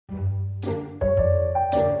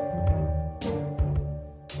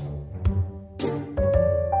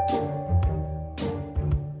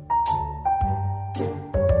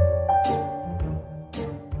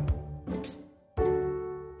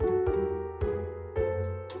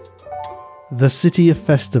The city of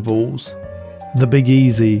festivals, the Big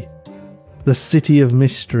Easy, the city of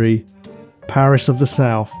mystery, Paris of the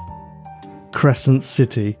South, Crescent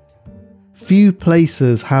City. Few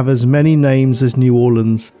places have as many names as New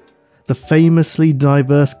Orleans, the famously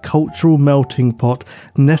diverse cultural melting pot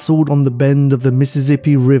nestled on the bend of the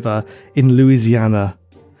Mississippi River in Louisiana.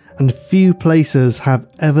 And few places have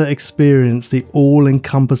ever experienced the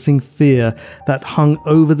all-encompassing fear that hung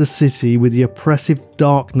over the city with the oppressive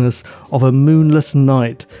darkness of a moonless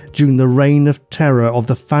night during the reign of terror of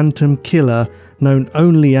the phantom killer known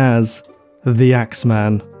only as the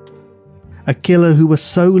Axeman. A killer who was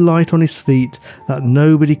so light on his feet that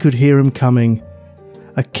nobody could hear him coming.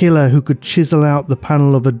 A killer who could chisel out the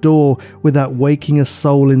panel of a door without waking a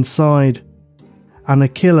soul inside. And a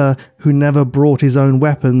killer who never brought his own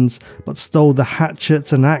weapons, but stole the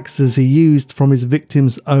hatchets and axes he used from his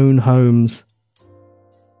victims' own homes.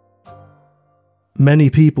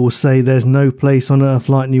 Many people say there's no place on earth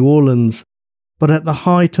like New Orleans, but at the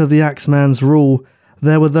height of the Axeman's rule,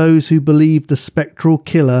 there were those who believed the spectral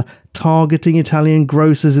killer targeting Italian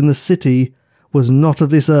grocers in the city was not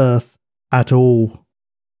of this earth at all.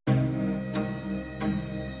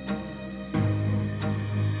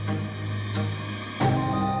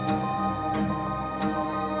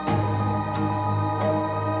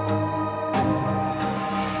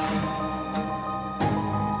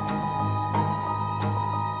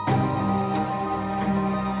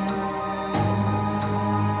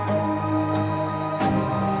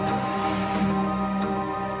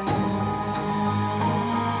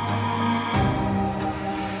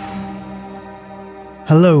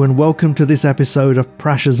 Hello and welcome to this episode of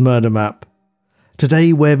Prash's Murder Map.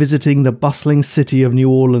 Today we're visiting the bustling city of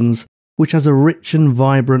New Orleans, which has a rich and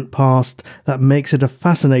vibrant past that makes it a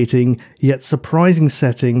fascinating yet surprising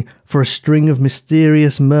setting for a string of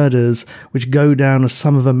mysterious murders which go down as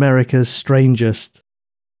some of America's strangest.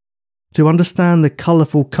 To understand the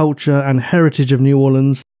colourful culture and heritage of New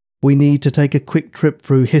Orleans, we need to take a quick trip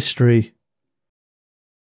through history.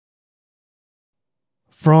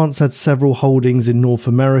 France had several holdings in North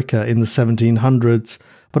America in the 1700s,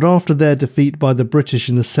 but after their defeat by the British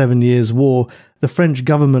in the 7 Years' War, the French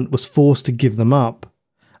government was forced to give them up,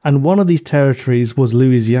 and one of these territories was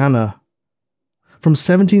Louisiana. From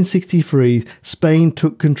 1763, Spain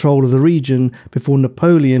took control of the region before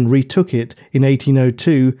Napoleon retook it in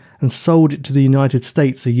 1802 and sold it to the United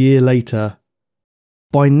States a year later.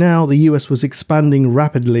 By now, the US was expanding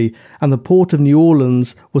rapidly, and the port of New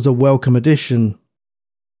Orleans was a welcome addition.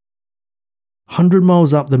 100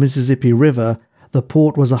 miles up the Mississippi River, the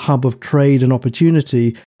port was a hub of trade and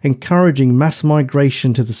opportunity, encouraging mass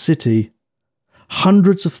migration to the city.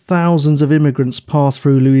 Hundreds of thousands of immigrants passed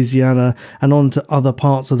through Louisiana and on to other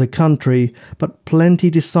parts of the country, but plenty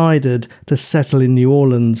decided to settle in New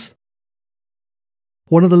Orleans.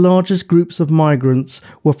 One of the largest groups of migrants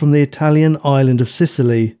were from the Italian island of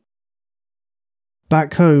Sicily.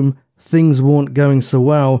 Back home, things weren't going so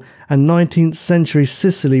well, and 19th century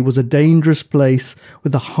Sicily was a dangerous place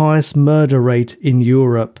with the highest murder rate in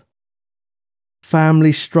Europe.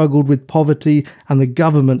 Families struggled with poverty and the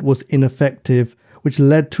government was ineffective, which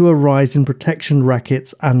led to a rise in protection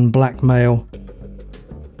rackets and blackmail.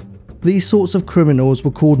 These sorts of criminals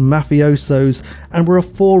were called mafiosos and were a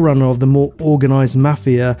forerunner of the more organised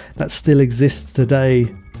mafia that still exists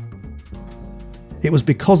today. It was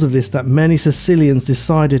because of this that many Sicilians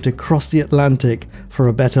decided to cross the Atlantic for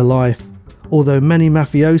a better life, although many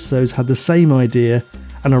mafiosos had the same idea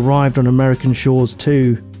and arrived on American shores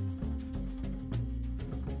too.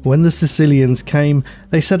 When the Sicilians came,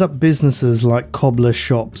 they set up businesses like cobbler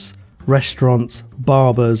shops, restaurants,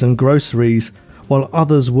 barbers and groceries, while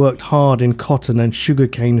others worked hard in cotton and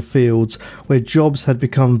sugarcane fields where jobs had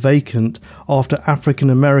become vacant after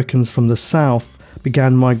African Americans from the South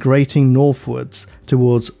began migrating northwards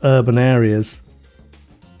towards urban areas.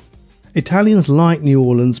 Italians liked New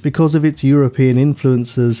Orleans because of its European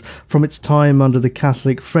influences from its time under the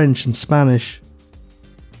Catholic French and Spanish.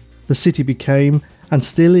 The city became, and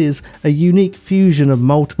still is, a unique fusion of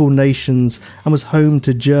multiple nations and was home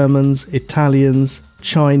to Germans, Italians,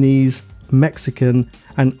 Chinese, Mexican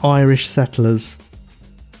and Irish settlers.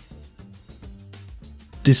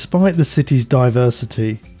 Despite the city's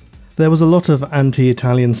diversity, there was a lot of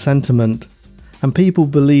anti-Italian sentiment, and people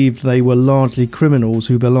believed they were largely criminals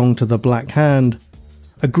who belonged to the Black Hand,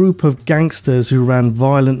 a group of gangsters who ran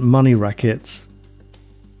violent money rackets.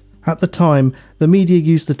 At the time, the media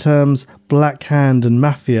used the terms Black Hand and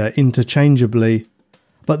Mafia interchangeably,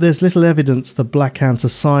 but there's little evidence the Black Hand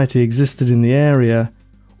society existed in the area,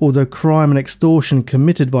 although crime and extortion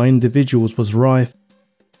committed by individuals was rife.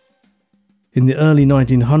 In the early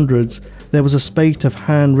 1900s, there was a spate of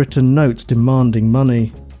handwritten notes demanding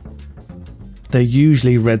money. They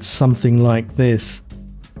usually read something like this,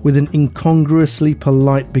 with an incongruously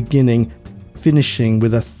polite beginning, finishing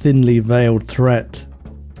with a thinly veiled threat.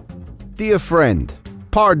 Dear friend,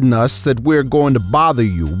 pardon us that we're going to bother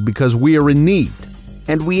you because we are in need,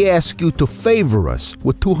 and we ask you to favor us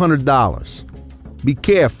with $200. Be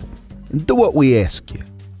careful and do what we ask you.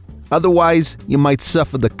 Otherwise, you might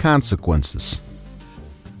suffer the consequences.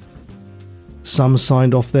 Some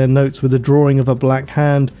signed off their notes with a drawing of a black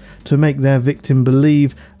hand to make their victim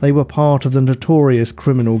believe they were part of the notorious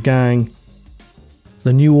criminal gang.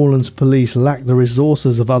 The New Orleans police lacked the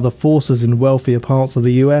resources of other forces in wealthier parts of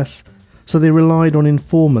the US, so they relied on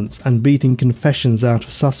informants and beating confessions out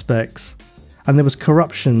of suspects, and there was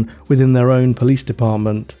corruption within their own police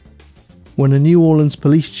department. When a New Orleans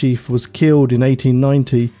police chief was killed in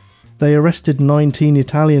 1890, they arrested 19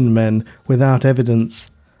 Italian men without evidence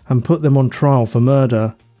and put them on trial for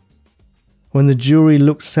murder. When the jury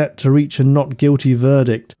looked set to reach a not guilty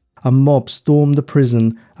verdict, a mob stormed the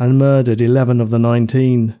prison and murdered 11 of the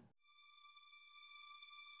 19.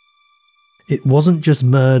 It wasn't just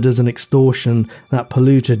murders and extortion that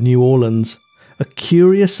polluted New Orleans. A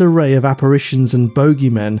curious array of apparitions and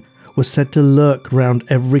bogeymen was said to lurk round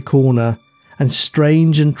every corner, and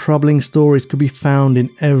strange and troubling stories could be found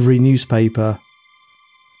in every newspaper.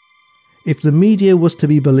 If the media was to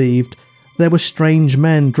be believed, there were strange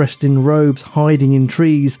men dressed in robes hiding in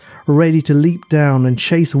trees, ready to leap down and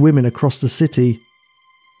chase women across the city.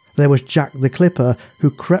 There was Jack the Clipper,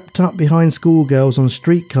 who crept up behind schoolgirls on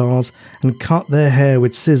streetcars and cut their hair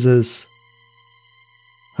with scissors.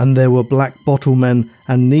 And there were black bottle men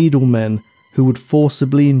and needle men who would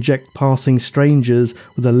forcibly inject passing strangers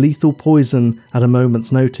with a lethal poison at a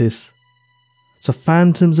moment's notice. So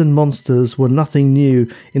phantoms and monsters were nothing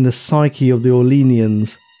new in the psyche of the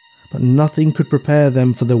Orleanians, but nothing could prepare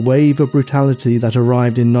them for the wave of brutality that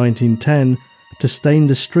arrived in 1910 to stain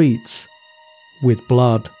the streets with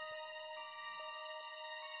blood.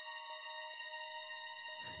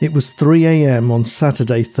 It was 3 a.m. on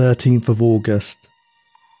Saturday 13th of August.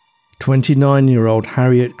 29-year-old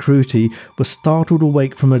Harriet Crutey was startled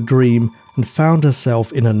awake from a dream and found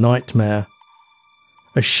herself in a nightmare.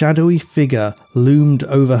 A shadowy figure loomed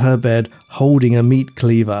over her bed holding a meat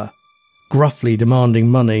cleaver, gruffly demanding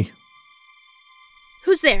money.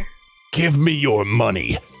 Who's there? Give me your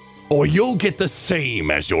money, or you'll get the same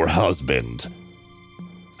as your husband.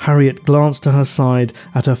 Harriet glanced to her side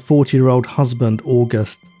at her 40-year-old husband,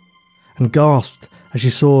 August, and gasped as she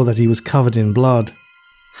saw that he was covered in blood.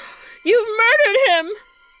 You've murdered him!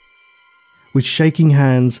 With shaking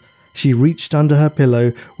hands, she reached under her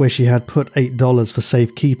pillow where she had put $8 for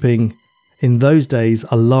safekeeping. In those days,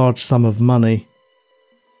 a large sum of money.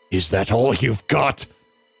 Is that all you've got?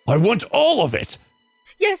 I want all of it!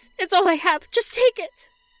 Yes, it's all I have. Just take it!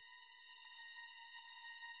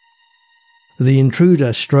 The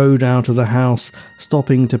intruder strode out of the house,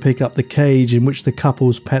 stopping to pick up the cage in which the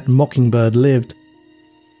couple's pet mockingbird lived.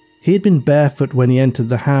 He had been barefoot when he entered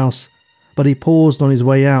the house, but he paused on his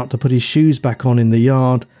way out to put his shoes back on in the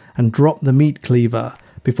yard and dropped the meat cleaver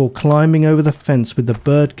before climbing over the fence with the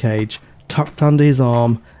bird cage tucked under his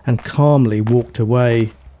arm and calmly walked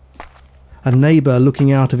away. A neighbour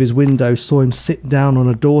looking out of his window saw him sit down on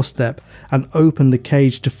a doorstep and open the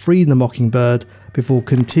cage to free the mockingbird before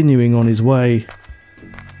continuing on his way.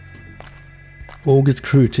 August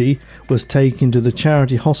Crutey was taken to the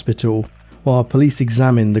charity hospital while police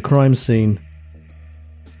examined the crime scene.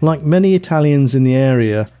 Like many Italians in the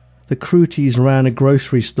area, the Cruteys ran a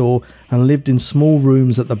grocery store and lived in small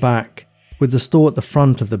rooms at the back, with the store at the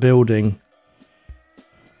front of the building.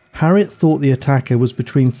 Harriet thought the attacker was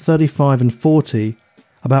between 35 and 40,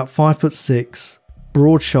 about 5'6",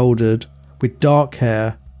 broad-shouldered, with dark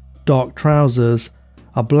hair, dark trousers,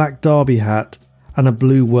 a black derby hat, and a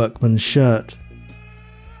blue workman's shirt.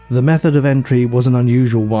 The method of entry was an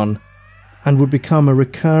unusual one, and would become a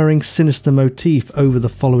recurring sinister motif over the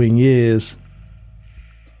following years.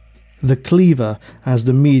 The Cleaver, as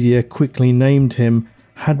the media quickly named him,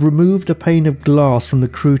 had removed a pane of glass from the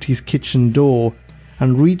Crutey's kitchen door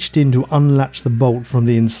and reached in to unlatch the bolt from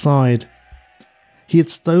the inside. He had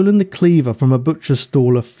stolen the Cleaver from a butcher's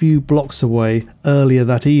stall a few blocks away earlier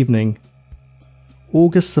that evening.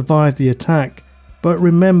 August survived the attack, but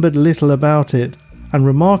remembered little about it, and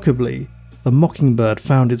remarkably, the mockingbird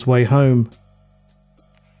found its way home.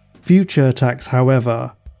 Future attacks,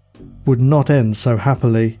 however, would not end so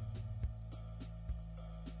happily.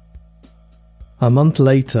 A month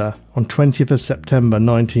later, on 20th of September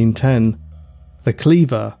 1910, the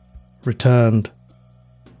Cleaver returned.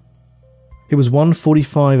 It was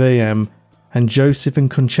 1:45 a.m. and Joseph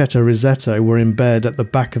and Concetta Risetto were in bed at the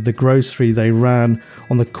back of the grocery they ran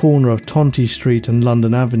on the corner of Tonti Street and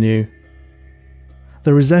London Avenue.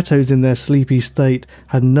 The Risettos in their sleepy state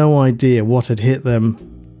had no idea what had hit them.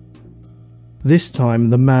 This time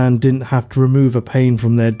the man didn't have to remove a pane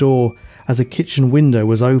from their door as a kitchen window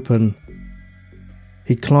was open.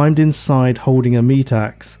 He climbed inside holding a meat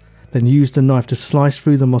axe, then used a knife to slice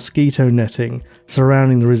through the mosquito netting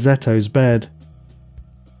surrounding the Risetto's bed.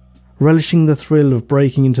 Relishing the thrill of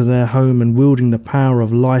breaking into their home and wielding the power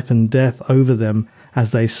of life and death over them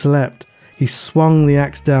as they slept, he swung the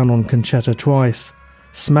axe down on Concetta twice,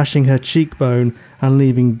 smashing her cheekbone and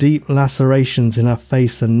leaving deep lacerations in her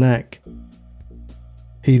face and neck.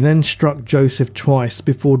 He then struck Joseph twice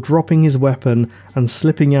before dropping his weapon and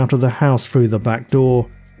slipping out of the house through the back door,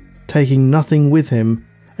 taking nothing with him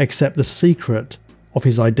except the secret of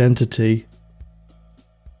his identity.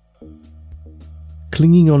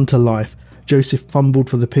 Clinging on to life, Joseph fumbled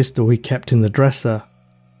for the pistol he kept in the dresser.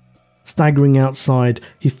 Staggering outside,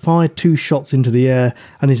 he fired 2 shots into the air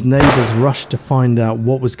and his neighbours rushed to find out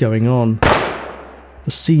what was going on.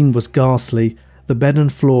 The scene was ghastly, the bed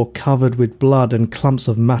and floor covered with blood and clumps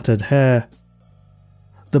of matted hair.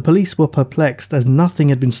 The police were perplexed as nothing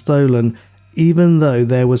had been stolen, even though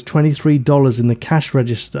there was $23 in the cash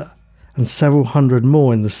register and several hundred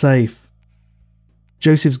more in the safe.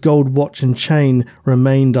 Joseph's gold watch and chain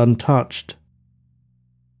remained untouched.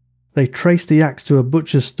 They traced the axe to a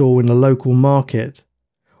butcher's store in a local market.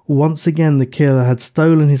 Once again the killer had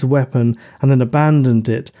stolen his weapon and then abandoned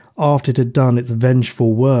it after it had done its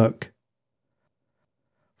vengeful work.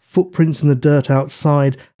 Footprints in the dirt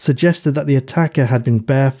outside suggested that the attacker had been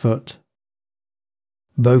barefoot.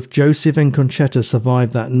 Both Joseph and Concetta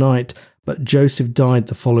survived that night, but Joseph died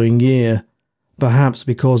the following year, perhaps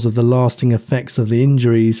because of the lasting effects of the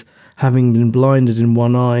injuries, having been blinded in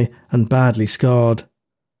one eye and badly scarred.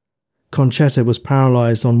 Concetta was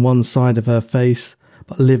paralysed on one side of her face,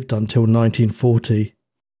 but lived until 1940.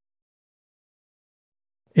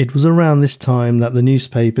 It was around this time that the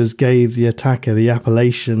newspapers gave the attacker the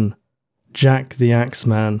appellation Jack the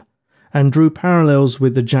Axeman, and drew parallels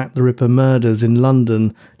with the Jack the Ripper murders in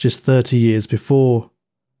London just 30 years before.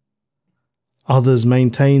 Others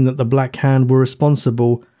maintained that the Black Hand were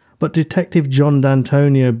responsible, but Detective John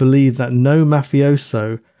D'Antonio believed that no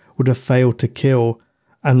mafioso would have failed to kill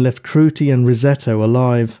and left Cruti and Risetto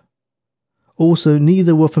alive. Also,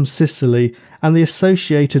 neither were from Sicily, and they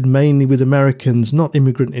associated mainly with Americans, not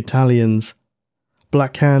immigrant Italians.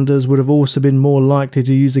 Blackhanders would have also been more likely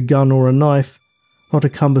to use a gun or a knife, not a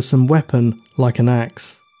cumbersome weapon like an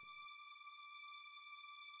axe.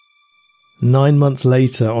 9 months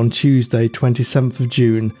later, on Tuesday 27th of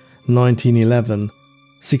June 1911,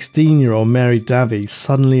 16-year-old Mary Davey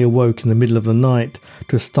suddenly awoke in the middle of the night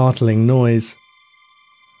to a startling noise.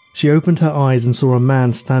 She opened her eyes and saw a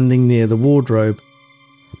man standing near the wardrobe.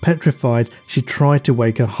 Petrified, she tried to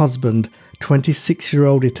wake her husband,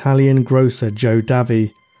 26-year-old Italian grocer Joe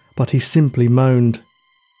Davey, but he simply moaned.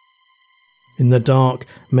 In the dark,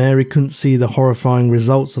 Mary couldn't see the horrifying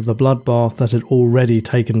results of the bloodbath that had already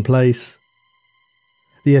taken place.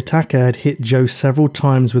 The attacker had hit Joe several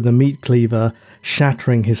times with a meat cleaver,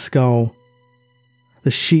 shattering his skull.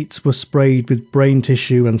 The sheets were sprayed with brain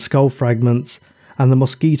tissue and skull fragments, and the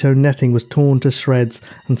mosquito netting was torn to shreds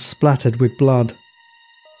and splattered with blood.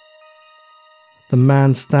 The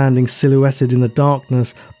man standing silhouetted in the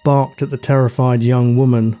darkness barked at the terrified young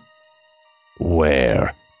woman.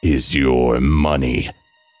 Where is your money?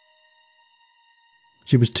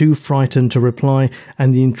 She was too frightened to reply,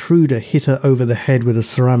 and the intruder hit her over the head with a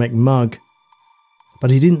ceramic mug.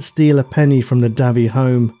 But he didn't steal a penny from the Davey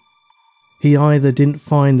home. He either didn't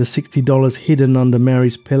find the $60 hidden under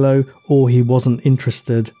Mary's pillow, or he wasn't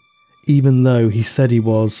interested, even though he said he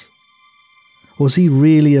was. Was he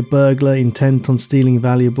really a burglar intent on stealing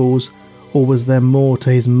valuables, or was there more to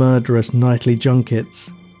his murderous nightly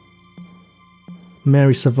junkets?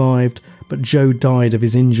 Mary survived, but Joe died of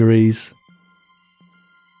his injuries.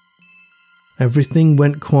 Everything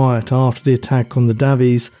went quiet after the attack on the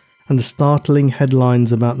Davies, and the startling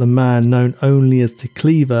headlines about the man known only as the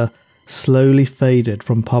Cleaver slowly faded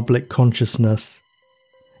from public consciousness.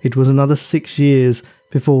 It was another 6 years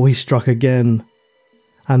before he struck again,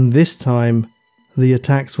 and this time the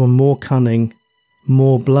attacks were more cunning,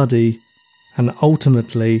 more bloody, and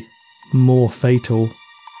ultimately more fatal.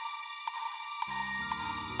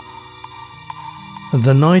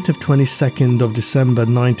 The night of 22nd of December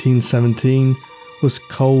 1917 was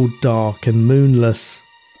cold, dark and moonless.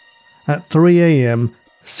 At 3 a.m,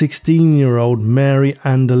 16-year-old Mary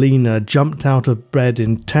Andalina jumped out of bed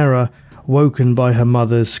in terror woken by her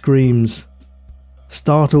mother's screams.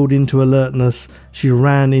 Startled into alertness, she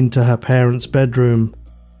ran into her parents' bedroom.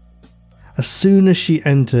 As soon as she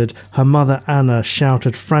entered, her mother Anna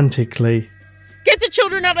shouted frantically, "Get the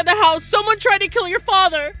children out of the house! Someone tried to kill your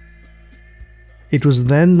father!" It was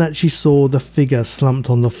then that she saw the figure slumped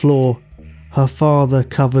on the floor, her father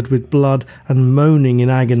covered with blood and moaning in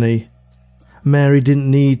agony. Mary didn't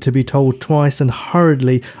need to be told twice and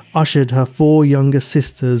hurriedly ushered her 4 younger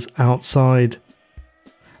sisters outside.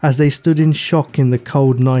 As they stood in shock in the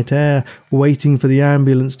cold night air, waiting for the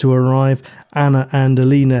ambulance to arrive, Anna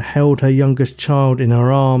Andalina held her youngest child in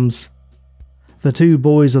her arms. The 2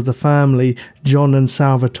 boys of the family, John and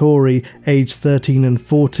Salvatore, aged 13 and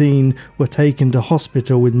 14, were taken to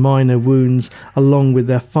hospital with minor wounds, along with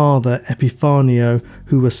their father, Epifanio,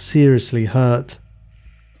 who was seriously hurt.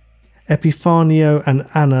 Epifanio and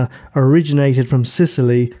Anna originated from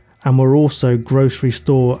Sicily and were also grocery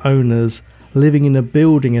store owners, living in a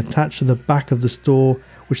building attached to the back of the store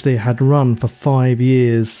which they had run for 5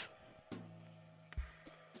 years.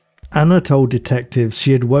 Anna told detectives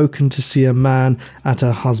she had woken to see a man at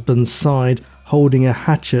her husband's side holding a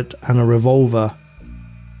hatchet and a revolver.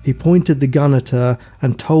 He pointed the gun at her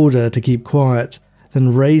and told her to keep quiet,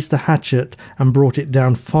 then raised the hatchet and brought it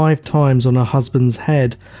down 5 times on her husband's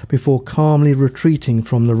head before calmly retreating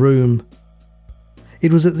from the room.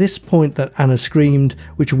 It was at this point that Anna screamed,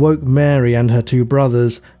 which woke Mary and her 2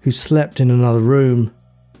 brothers, who slept in another room.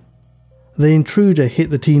 The intruder hit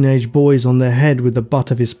the teenage boys on their head with the butt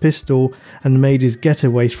of his pistol and made his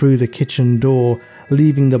getaway through the kitchen door,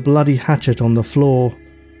 leaving the bloody hatchet on the floor.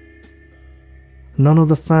 None of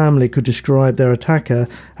the family could describe their attacker,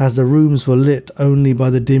 as the rooms were lit only by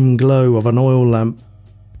the dim glow of an oil lamp.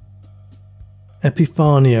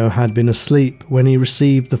 Epifanio had been asleep when he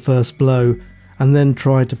received the first blow, and then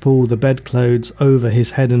tried to pull the bedclothes over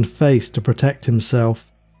his head and face to protect himself.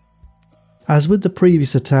 As with the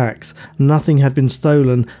previous attacks, nothing had been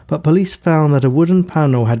stolen, but police found that a wooden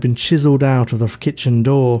panel had been chiselled out of the kitchen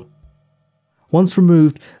door. Once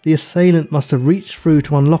removed, the assailant must have reached through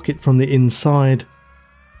to unlock it from the inside.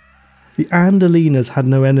 The Andalinas had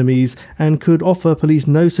no enemies and could offer police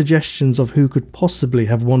no suggestions of who could possibly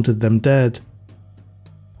have wanted them dead.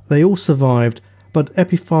 They all survived, but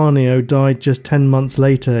Epifanio died just 10 months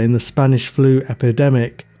later in the Spanish flu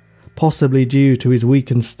epidemic, possibly due to his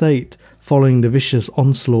weakened state following the vicious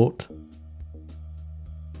onslaught.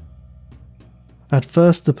 At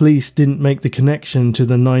first, the police didn't make the connection to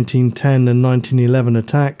the 1910 and 1911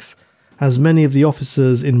 attacks, as many of the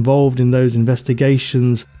officers involved in those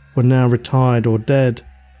investigations were now retired or dead.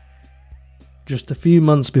 Just a few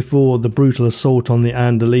months before the brutal assault on the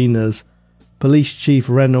Andalinas, Police Chief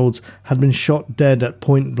Reynolds had been shot dead at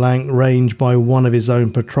point-blank range by one of his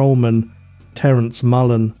own patrolmen, Terence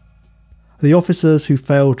Mullen. The officers who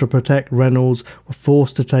failed to protect Reynolds were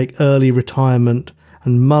forced to take early retirement,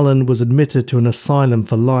 and Mullen was admitted to an asylum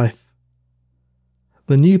for life.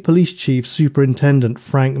 The new police chief, Superintendent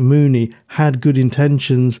Frank Mooney, had good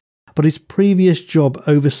intentions, but his previous job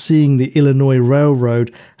overseeing the Illinois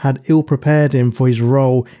Railroad had ill-prepared him for his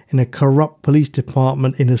role in a corrupt police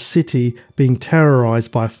department in a city being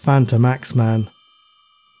terrorised by a phantom Axeman.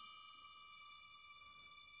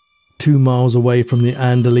 2 miles away from the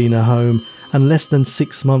Andalina home, and less than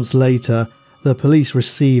 6 months later, the police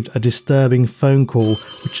received a disturbing phone call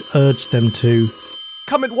which urged them to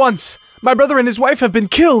 "Come at once! My brother and his wife have been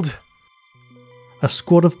killed!" A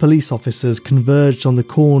squad of police officers converged on the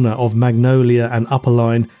corner of Magnolia and Upper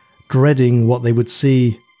Line, dreading what they would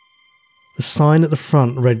see. The sign at the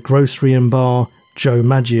front read Grocery and Bar, Joe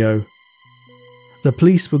Maggio. The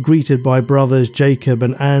police were greeted by brothers Jacob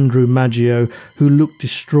and Andrew Maggio, who looked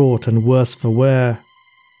distraught and worse for wear.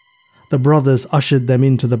 The brothers ushered them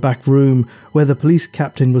into the back room, where the police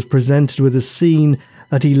captain was presented with a scene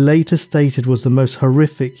that he later stated was the most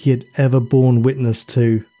horrific he had ever borne witness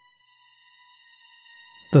to.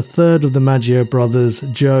 The third of the Maggio brothers,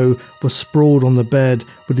 Joe, was sprawled on the bed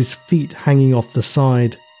with his feet hanging off the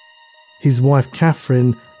side. His wife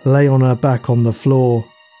Catherine lay on her back on the floor.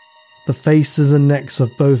 The faces and necks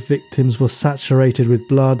of both victims were saturated with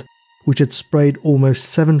blood, which had sprayed almost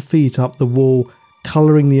 7 feet up the wall,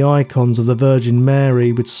 colouring the icons of the Virgin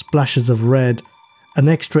Mary with splashes of red, an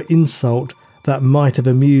extra insult that might have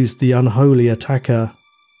amused the unholy attacker.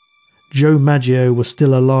 Joe Maggio was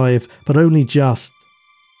still alive, but only just.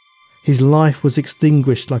 His life was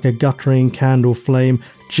extinguished like a guttering candle flame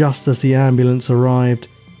just as the ambulance arrived,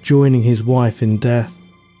 joining his wife in death.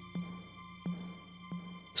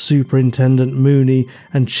 Superintendent Mooney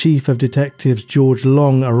and Chief of Detectives George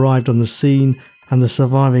Long arrived on the scene, and the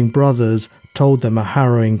surviving brothers told them a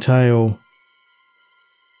harrowing tale.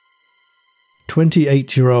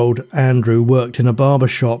 28-year-old Andrew worked in a barber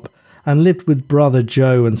shop and lived with brother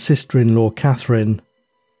Joe and sister-in-law Catherine.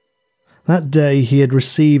 That day he had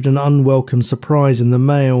received an unwelcome surprise in the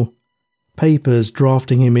mail, papers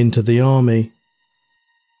drafting him into the army.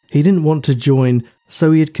 He didn't want to join,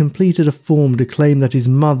 so he had completed a form to claim that his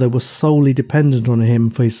mother was solely dependent on him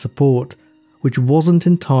for his support, which wasn't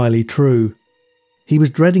entirely true. He was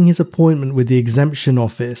dreading his appointment with the exemption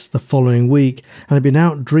office the following week and had been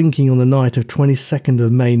out drinking on the night of 22nd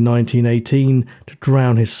of May 1918 to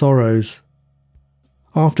drown his sorrows.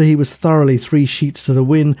 After he was thoroughly 3 sheets to the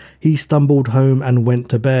wind, he stumbled home and went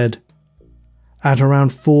to bed. At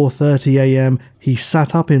around 4:30 a.m, he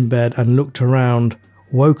sat up in bed and looked around,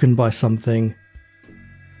 woken by something.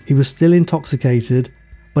 He was still intoxicated,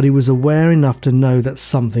 but he was aware enough to know that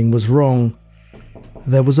something was wrong.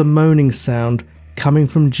 There was a moaning sound coming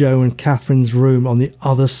from Joe and Catherine's room on the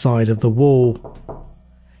other side of the wall.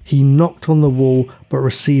 He knocked on the wall but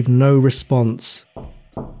received no response.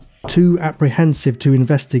 Too apprehensive to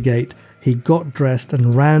investigate, he got dressed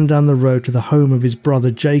and ran down the road to the home of his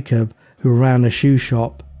brother Jacob, who ran a shoe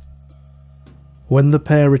shop. When the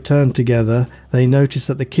pair returned together, they noticed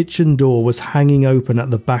that the kitchen door was hanging open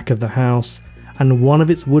at the back of the house, and one of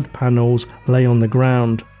its wood panels lay on the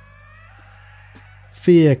ground.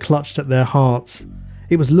 Fear clutched at their hearts.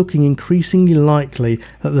 It was looking increasingly likely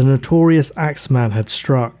that the notorious Axeman had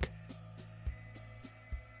struck.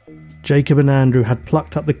 Jacob and Andrew had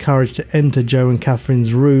plucked up the courage to enter Joe and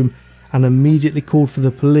Catherine's room and immediately called for the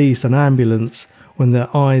police and ambulance when their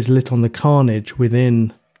eyes lit on the carnage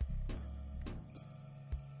within.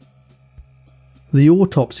 The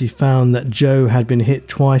autopsy found that Joe had been hit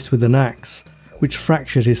twice with an axe, which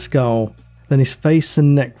fractured his skull. Then his face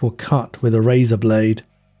and neck were cut with a razor blade.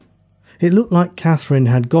 It looked like Catherine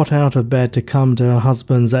had got out of bed to come to her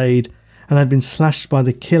husband's aid and had been slashed by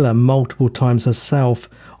the killer multiple times herself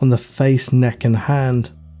on the face, neck and hand.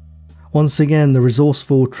 Once again the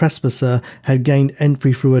resourceful trespasser had gained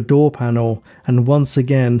entry through a door panel, and once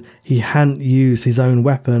again he hadn't used his own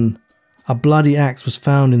weapon. A bloody axe was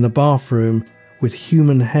found in the bathroom, with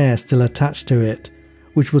human hair still attached to it,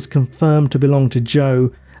 which was confirmed to belong to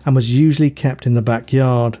Joe and was usually kept in the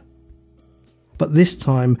backyard. But this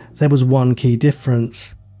time there was one key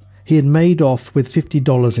difference. He had made off with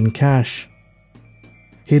 $50 in cash.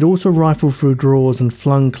 He had also rifled through drawers and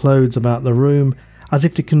flung clothes about the room, as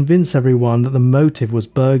if to convince everyone that the motive was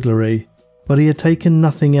burglary, but he had taken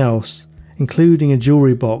nothing else, including a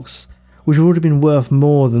jewellery box, which would have been worth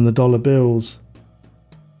more than the dollar bills.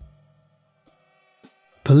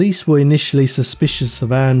 Police were initially suspicious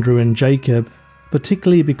of Andrew and Jacob,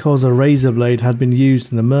 particularly because a razor blade had been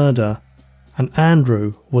used in the murder, and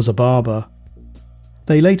Andrew was a barber.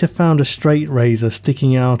 They later found a straight razor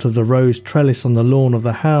sticking out of the rose trellis on the lawn of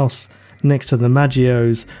the house next to the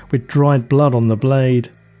Maggios with dried blood on the blade.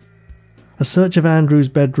 A search of Andrew's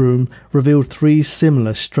bedroom revealed 3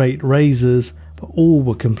 similar straight razors, but all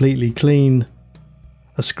were completely clean.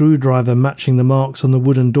 A screwdriver matching the marks on the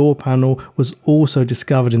wooden door panel was also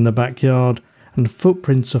discovered in the backyard, and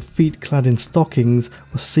footprints of feet clad in stockings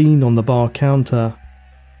were seen on the bar counter.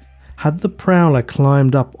 Had the prowler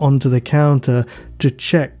climbed up onto the counter to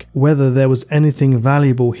check whether there was anything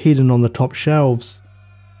valuable hidden on the top shelves?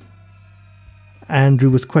 Andrew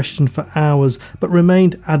was questioned for hours but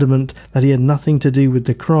remained adamant that he had nothing to do with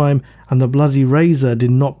the crime and the bloody razor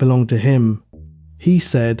did not belong to him. He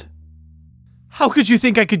said, "How could you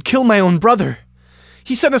think I could kill my own brother?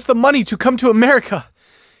 He sent us the money to come to America.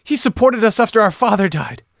 He supported us after our father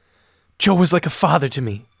died. Joe was like a father to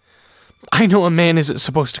me. I know a man isn't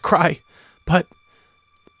supposed to cry, but..."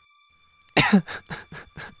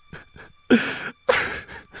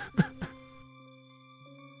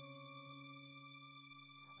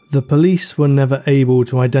 The police were never able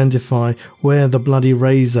to identify where the bloody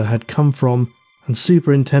razor had come from, and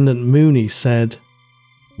Superintendent Mooney said,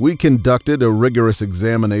 "We conducted a rigorous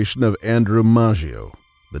examination of Andrew Maggio.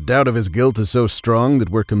 The doubt of his guilt is so strong that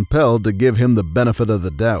we're compelled to give him the benefit of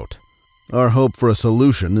the doubt. Our hope for a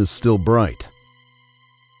solution is still bright."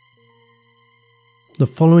 The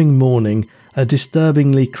following morning, a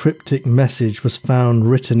disturbingly cryptic message was found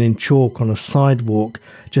written in chalk on a sidewalk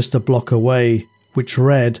just a block away, which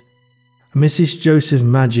read, "Mrs. Joseph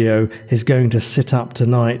Maggio is going to sit up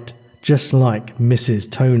tonight, just like Mrs.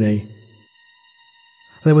 Tony."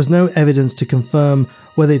 There was no evidence to confirm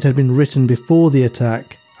whether it had been written before the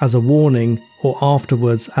attack as a warning or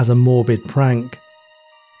afterwards as a morbid prank.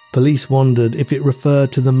 Police wondered if it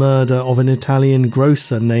referred to the murder of an Italian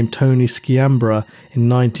grocer named Tony Sciambra in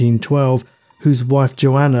 1912, whose wife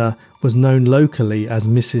Joanna was known locally as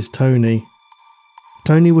Mrs. Tony.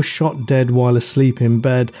 Tony was shot dead while asleep in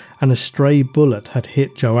bed, and a stray bullet had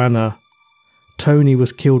hit Joanna. Tony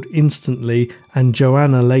was killed instantly, and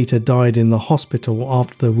Joanna later died in the hospital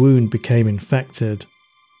after the wound became infected.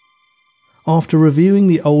 After reviewing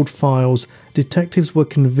the old files, detectives were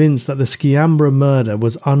convinced that the Sciambra murder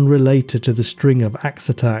was unrelated to the string of axe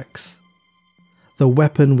attacks. The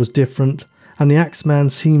weapon was different, and the axeman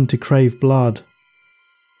seemed to crave blood.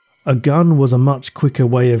 A gun was a much quicker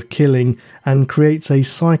way of killing and creates a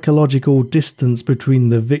psychological distance between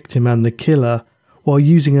the victim and the killer, while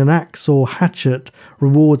using an axe or hatchet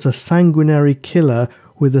rewards a sanguinary killer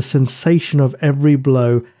with the sensation of every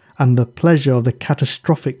blow and the pleasure of the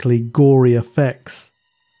catastrophically gory effects.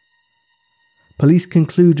 Police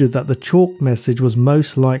concluded that the chalk message was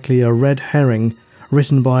most likely a red herring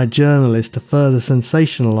written by a journalist to further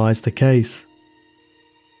sensationalise the case.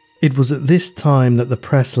 It was at this time that the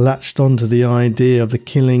press latched onto the idea of the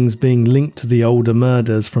killings being linked to the older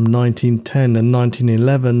murders from 1910 and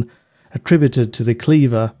 1911 attributed to the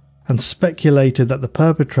Cleaver, and speculated that the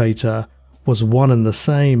perpetrator was one and the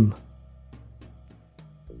same.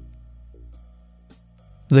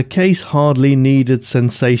 The case hardly needed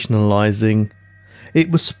sensationalising. It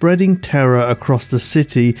was spreading terror across the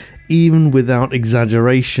city even without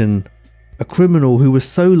exaggeration. A criminal who was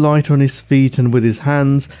so light on his feet and with his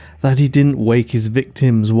hands that he didn't wake his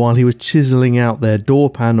victims while he was chiselling out their door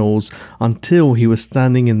panels until he was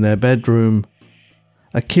standing in their bedroom.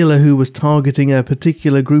 A killer who was targeting a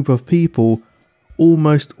particular group of people,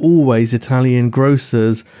 almost always Italian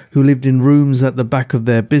grocers who lived in rooms at the back of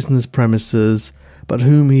their business premises, but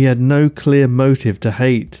whom he had no clear motive to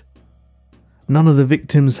hate. None of the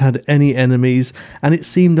victims had any enemies, and it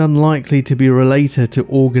seemed unlikely to be related to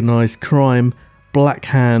organised crime, Black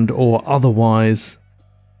Hand or otherwise.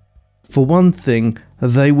 For one thing,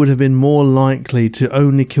 they would have been more likely to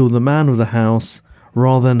only kill the man of the house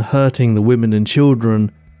rather than hurting the women and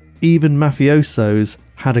children. Even mafiosos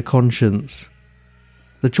had a conscience.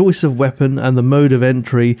 The choice of weapon and the mode of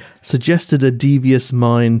entry suggested a devious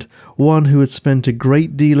mind, one who had spent a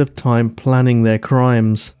great deal of time planning their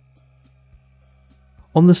crimes.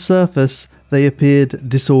 On the surface, they appeared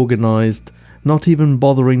disorganised, not even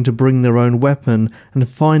bothering to bring their own weapon and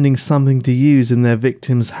finding something to use in their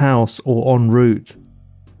victim's house or en route.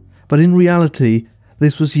 But in reality,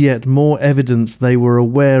 this was yet more evidence they were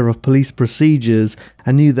aware of police procedures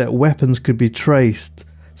and knew that weapons could be traced,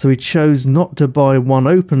 so he chose not to buy one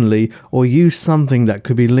openly or use something that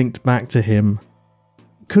could be linked back to him.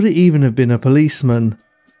 Could it even have been a policeman?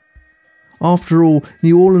 After all,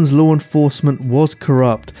 New Orleans law enforcement was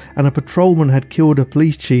corrupt, and a patrolman had killed a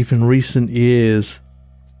police chief in recent years.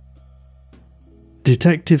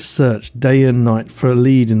 Detectives searched day and night for a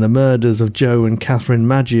lead in the murders of Joe and Catherine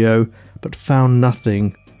Maggio, but found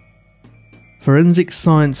nothing. Forensic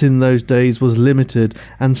science in those days was limited,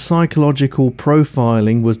 and psychological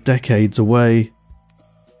profiling was decades away.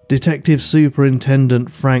 Detective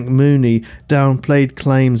Superintendent Frank Mooney downplayed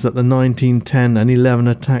claims that the 1910 and 11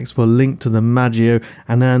 attacks were linked to the Maggio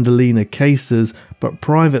and Andalina cases, but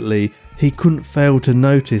privately he couldn't fail to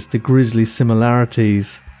notice the grisly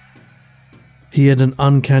similarities. He had an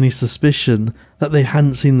uncanny suspicion that they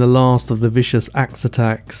hadn't seen the last of the vicious axe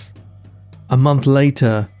attacks. A month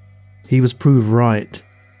later, he was proved right.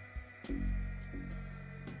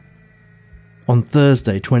 On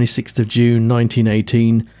Thursday, 26th of June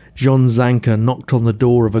 1918, John Zanker knocked on the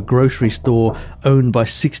door of a grocery store owned by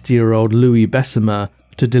 60-year-old Louis Bessemer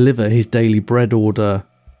to deliver his daily bread order.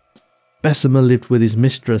 Bessemer lived with his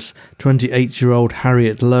mistress, 28-year-old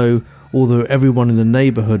Harriet Lowe, although everyone in the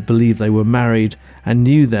neighbourhood believed they were married and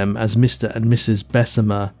knew them as Mr. and Mrs.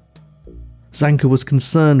 Bessemer. Zanker was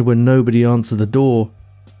concerned when nobody answered the door.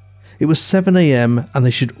 It was 7 a.m. and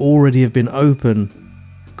they should already have been open.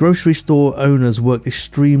 Grocery store owners worked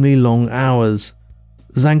extremely long hours.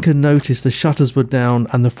 Zanker noticed the shutters were down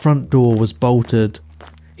and the front door was bolted.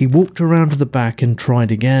 He walked around to the back and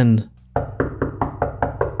tried again.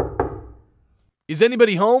 Is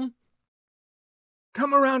anybody home?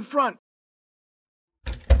 Come around front.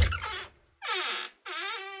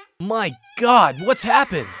 My God, what's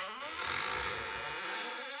happened?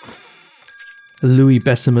 Louis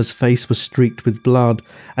Bessemer's face was streaked with blood,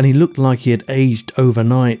 and he looked like he had aged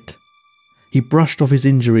overnight. He brushed off his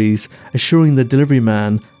injuries, assuring the delivery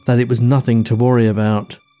man that it was nothing to worry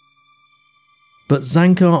about. But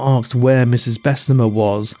Zanker asked where Mrs. Bessemer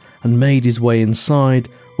was and made his way inside,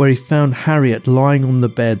 where he found Harriet lying on the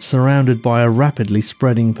bed surrounded by a rapidly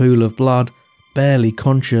spreading pool of blood, barely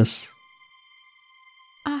conscious.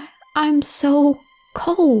 I'm so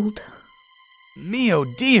cold. Mio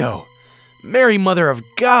Dio! Mary Mother of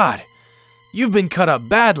God! You've been cut up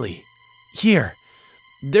badly. Here,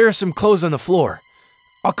 there are some clothes on the floor.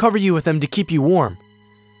 I'll cover you with them to keep you warm.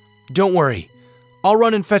 Don't worry, I'll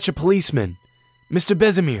run and fetch a policeman. Mr.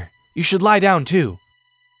 Besimir, you should lie down too.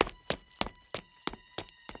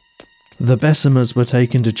 The Besimers were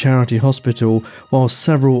taken to Charity Hospital while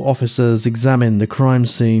several officers examined the crime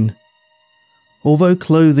scene. Although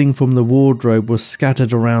clothing from the wardrobe was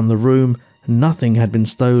scattered around the room, nothing had been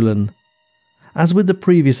stolen. As with the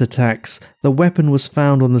previous attacks, the weapon was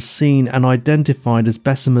found on the scene and identified as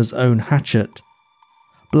Besimer's own hatchet.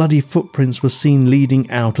 Bloody footprints were seen leading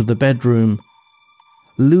out of the bedroom.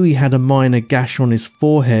 Louis had a minor gash on his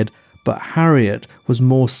forehead, but Harriet was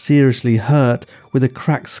more seriously hurt with a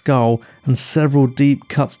cracked skull and several deep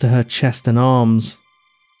cuts to her chest and arms.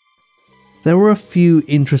 There were a few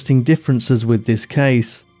interesting differences with this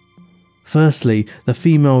case. Firstly, the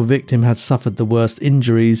female victim had suffered the worst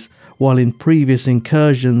injuries, while in previous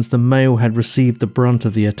incursions the male had received the brunt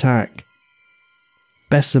of the attack.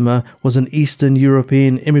 Bessemer was an Eastern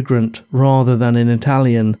European immigrant rather than an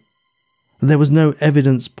Italian. There was no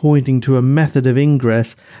evidence pointing to a method of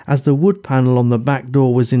ingress, as the wood panel on the back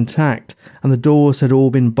door was intact and the doors had all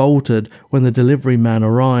been bolted when the delivery man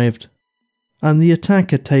arrived. And the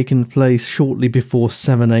attack had taken place shortly before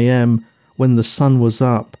 7 a.m, when the sun was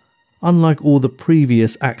up, unlike all the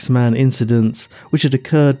previous Axeman incidents which had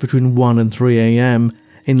occurred between 1 and 3 a.m.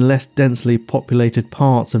 in less densely populated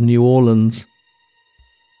parts of New Orleans.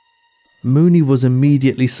 Mooney was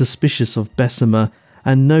immediately suspicious of Bessemer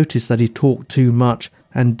and noticed that he talked too much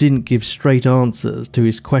and didn't give straight answers to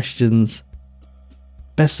his questions.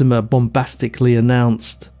 Bessemer bombastically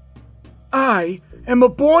announced, I am a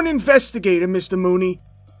born investigator, Mr. Mooney.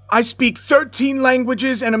 I speak 13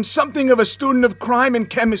 languages and am something of a student of crime and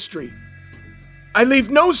chemistry. I leave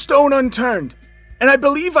no stone unturned, and I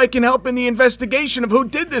believe I can help in the investigation of who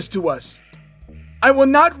did this to us. I will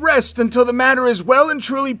not rest until the matter is well and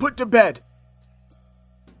truly put to bed.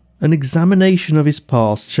 An examination of his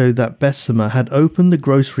past showed that Bessemer had opened the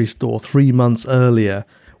grocery store 3 months earlier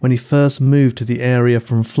when he first moved to the area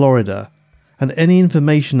from Florida, and any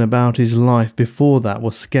information about his life before that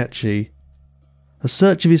was sketchy. A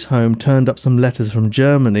search of his home turned up some letters from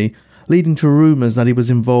Germany, leading to rumours that he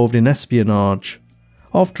was involved in espionage.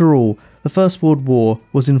 After all, the First World War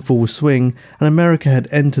was in full swing and America had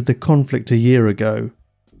entered the conflict a year ago.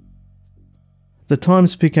 The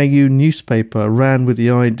Times-Picayune newspaper ran with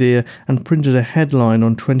the idea and printed a headline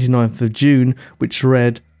on 29th of June which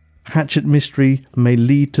read, "Hatchet mystery may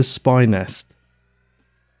lead to spy nest."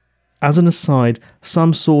 As an aside,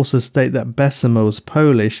 some sources state that Bessemer was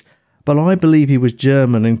Polish, but I believe he was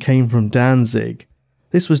German and came from Danzig.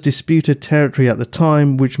 This was disputed territory at the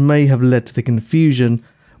time, which may have led to the confusion,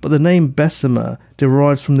 but the name Bessemer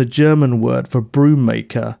derives from the German word for broom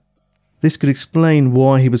maker. This could explain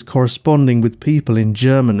why he was corresponding with people in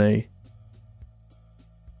Germany.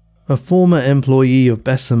 A former employee of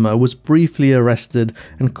Bessemer was briefly arrested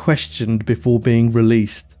and questioned before being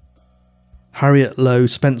released. Harriet Lowe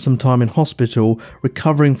spent some time in hospital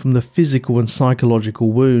recovering from the physical and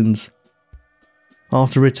psychological wounds.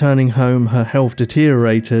 After returning home, her health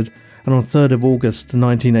deteriorated, and on 3rd of August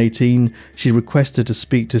 1918 she requested to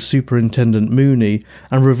speak to Superintendent Mooney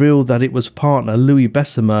and revealed that it was partner Louis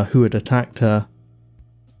Bessemer who had attacked her.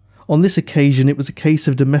 On this occasion it was a case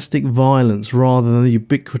of domestic violence rather than the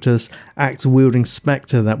ubiquitous axe-wielding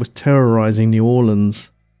spectre that was terrorising New Orleans.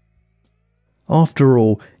 After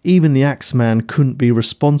all, even the Axeman couldn't be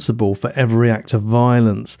responsible for every act of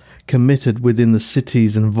violence committed within the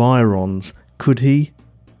city's environs, could he?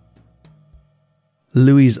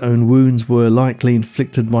 Louis's own wounds were likely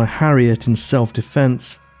inflicted by Harriet in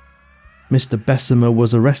self-defence. Mr. Bessemer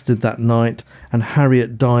was arrested that night and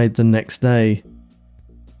Harriet died the next day.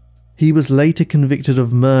 He was later convicted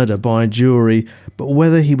of murder by a jury, but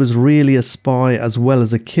whether he was really a spy as well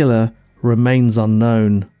as a killer remains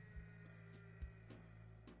unknown.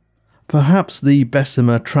 Perhaps the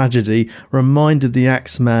Bessemer tragedy reminded the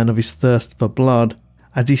Axeman of his thirst for blood,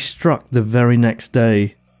 as he struck the very next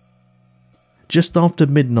day. Just after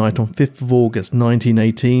midnight on 5th of August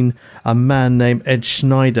 1918, a man named Ed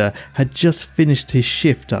Schneider had just finished his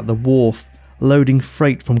shift at the wharf, loading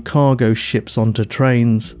freight from cargo ships onto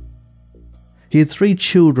trains. He had 3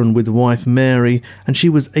 children with wife Mary, and she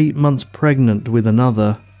was 8 months pregnant with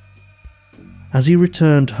another. As he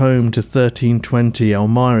returned home to 1320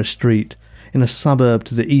 Elmira Street, in a suburb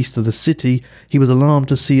to the east of the city, he was alarmed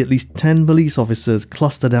to see at least 10 police officers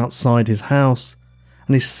clustered outside his house,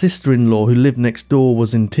 and his sister-in-law who lived next door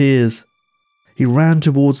was in tears. He ran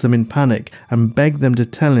towards them in panic and begged them to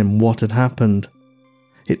tell him what had happened.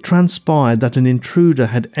 It transpired that an intruder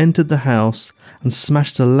had entered the house and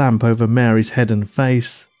smashed a lamp over Mary's head and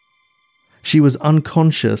face. She was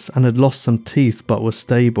unconscious and had lost some teeth but was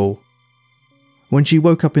stable. When she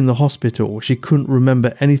woke up in the hospital, she couldn't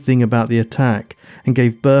remember anything about the attack and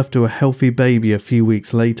gave birth to a healthy baby a few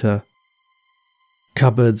weeks later.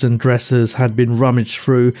 Cupboards and dressers had been rummaged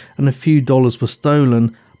through and a few dollars were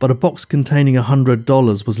stolen, but a box containing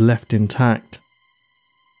 $100 was left intact.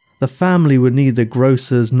 The family were neither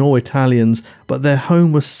grocers nor Italians, but their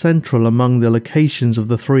home was central among the locations of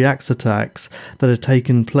the 3 axe attacks that had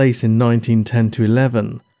taken place in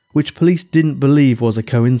 1910-11, which police didn't believe was a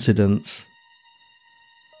coincidence.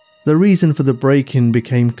 The reason for the break-in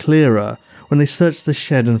became clearer when they searched the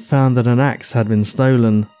shed and found that an axe had been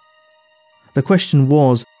stolen. The question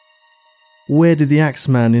was, where did the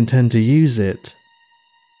axeman intend to use it?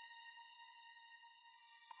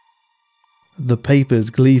 The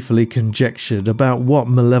papers gleefully conjectured about what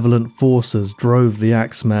malevolent forces drove the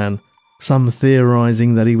Axeman, some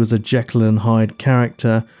theorising that he was a Jekyll and Hyde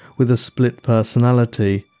character with a split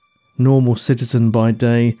personality, normal citizen by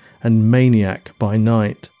day and maniac by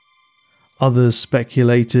night. Others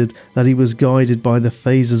speculated that he was guided by the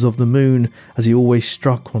phases of the moon, as he always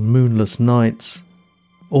struck on moonless nights,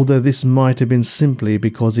 although this might have been simply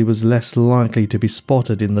because he was less likely to be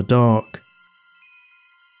spotted in the dark.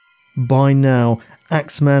 By now,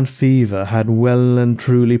 Axeman fever had well and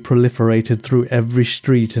truly proliferated through every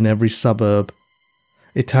street and every suburb.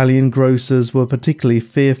 Italian grocers were particularly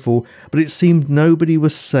fearful, but it seemed nobody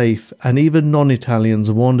was safe, and even non-Italians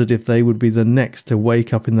wondered if they would be the next to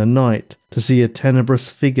wake up in the night to see a tenebrous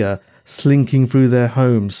figure slinking through their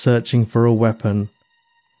homes searching for a weapon.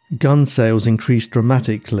 Gun sales increased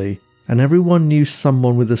dramatically, and everyone knew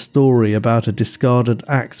someone with a story about a discarded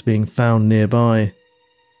axe being found nearby.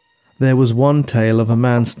 There was one tale of a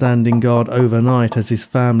man standing guard overnight as his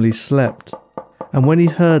family slept, and when he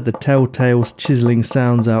heard the telltale chiseling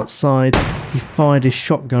sounds outside, he fired his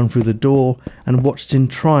shotgun through the door and watched in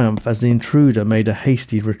triumph as the intruder made a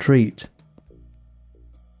hasty retreat.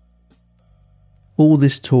 All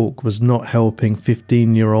this talk was not helping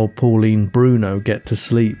 15-year-old Pauline Bruno get to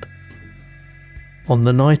sleep. On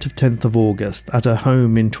the night of 10th of August, at her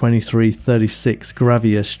home in 2336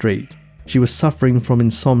 Gravier Street, she was suffering from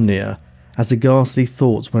insomnia as the ghastly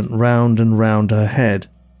thoughts went round and round her head.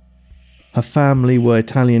 Her family were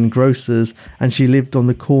Italian grocers, and she lived on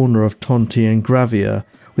the corner of Tonti and Gravier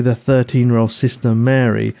with her 13-year-old sister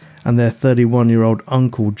Mary and their 31-year-old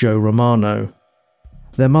uncle Joe Romano.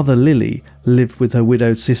 Their mother Lily lived with her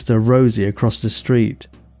widowed sister Rosie across the street.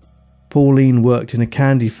 Pauline worked in a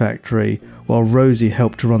candy factory while Rosie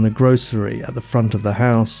helped to run the grocery at the front of the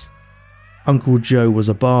house. Uncle Joe was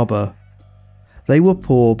a barber. They were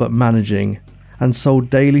poor but managing, and sold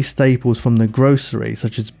daily staples from the grocery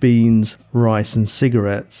such as beans, rice and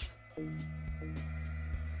cigarettes.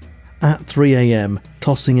 At 3 a.m,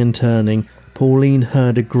 tossing and turning, Pauline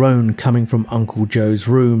heard a groan coming from Uncle Joe's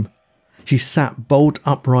room. She sat bolt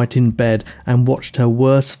upright in bed and watched her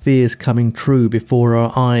worst fears coming true before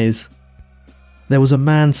her eyes. There was a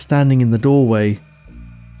man standing in the doorway.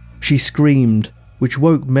 She screamed, which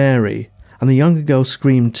woke Mary, and the younger girl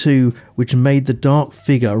screamed too, which made the dark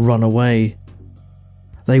figure run away.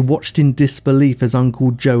 They watched in disbelief as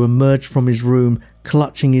Uncle Joe emerged from his room,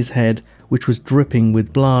 clutching his head, which was dripping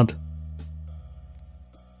with blood.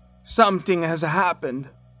 Something has happened.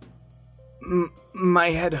 My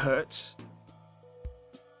head hurts.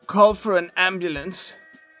 Call for an ambulance.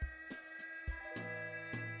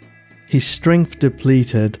 His strength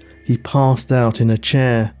depleted, he passed out in a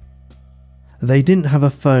chair. They didn't have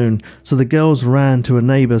a phone, so the girls ran to a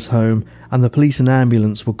neighbour's home and the police and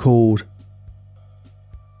ambulance were called.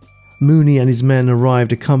 Mooney and his men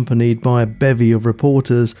arrived accompanied by a bevy of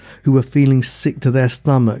reporters who were feeling sick to their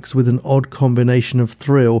stomachs with an odd combination of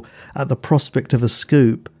thrill at the prospect of a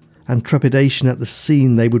scoop and trepidation at the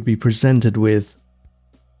scene they would be presented with.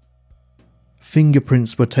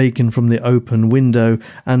 Fingerprints were taken from the open window,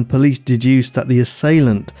 and police deduced that the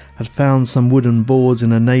assailant had found some wooden boards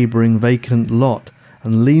in a neighbouring vacant lot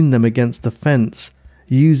and leaned them against the fence,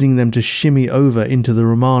 using them to shimmy over into the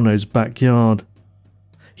Romanos' backyard.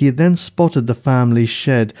 He had then spotted the family's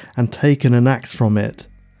shed and taken an axe from it,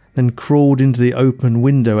 then crawled into the open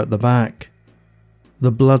window at the back.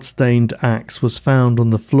 The blood-stained axe was found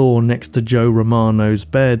on the floor next to Joe Romano's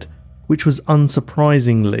bed, which was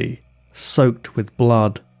unsurprisingly soaked with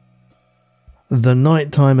blood. The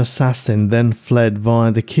nighttime assassin then fled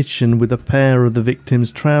via the kitchen with a pair of the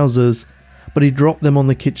victim's trousers, but he dropped them on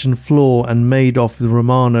the kitchen floor and made off with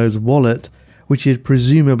Romano's wallet, which he had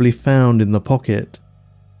presumably found in the pocket.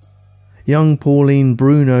 Young Pauline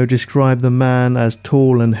Bruno described the man as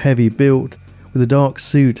tall and heavy built, with a dark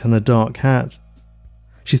suit and a dark hat.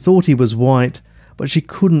 She thought he was white, but she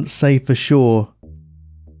couldn't say for sure.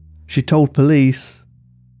 She told police,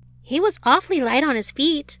 "He was awfully light on his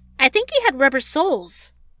feet. I think he had rubber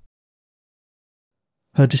soles."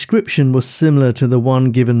 Her description was similar to the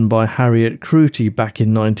one given by Harriet Crutey back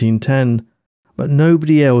in 1910, but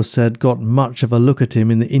nobody else had got much of a look at him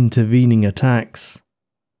in the intervening attacks.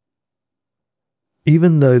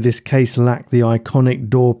 Even though this case lacked the iconic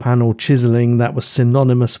door panel chiselling that was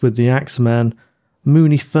synonymous with the Axeman,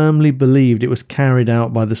 Mooney firmly believed it was carried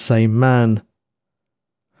out by the same man.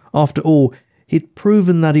 After all, he'd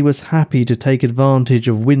proven that he was happy to take advantage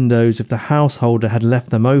of windows if the householder had left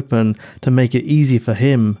them open to make it easy for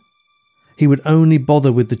him. He would only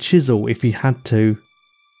bother with the chisel if he had to.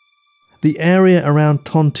 The area around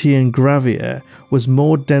Tonty and Gravier was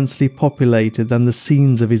more densely populated than the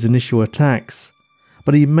scenes of his initial attacks,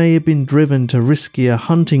 but he may have been driven to riskier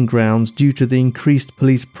hunting grounds due to the increased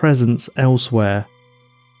police presence elsewhere.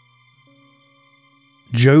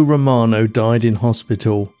 Joe Romano died in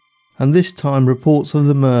hospital, and this time reports of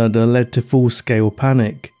the murder led to full-scale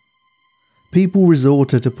panic. People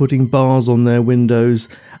resorted to putting bars on their windows,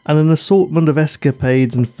 and an assortment of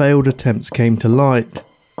escapades and failed attempts came to light.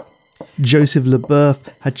 Joseph LeBeouf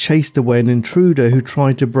had chased away an intruder who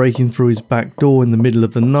tried to break in through his back door in the middle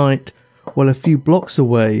of the night, while a few blocks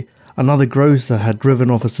away, another grocer had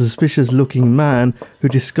driven off a suspicious-looking man who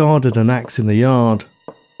discarded an axe in the yard.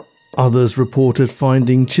 Others reported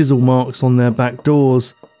finding chisel marks on their back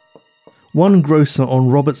doors. One grocer on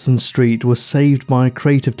Robertson Street was saved by a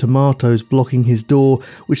crate of tomatoes blocking his door,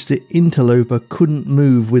 which the interloper couldn't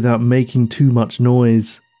move without making too much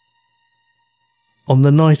noise. On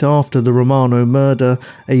the night after the Romano murder,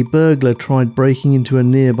 a burglar tried breaking into a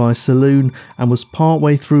nearby saloon and was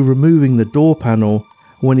partway through removing the door panel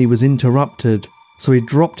when he was interrupted, so he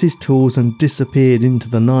dropped his tools and disappeared into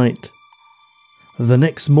the night. The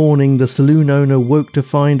next morning, the saloon owner woke to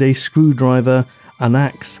find a screwdriver, an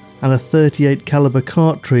axe, and a .38 caliber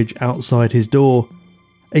cartridge outside his door,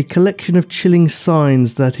 a collection of chilling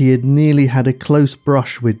signs that he had nearly had a close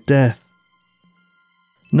brush with death.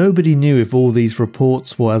 Nobody knew if all these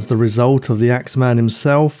reports were as the result of the Axeman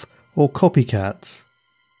himself or copycats.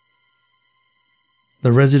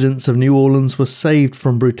 The residents of New Orleans were saved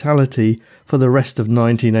from brutality for the rest of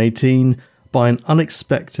 1918 by an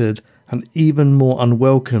unexpected and even more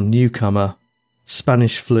unwelcome newcomer,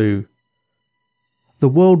 Spanish flu. The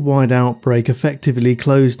worldwide outbreak effectively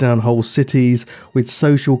closed down whole cities, with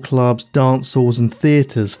social clubs, dance halls and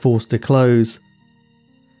theatres forced to close.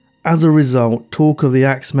 As a result, talk of the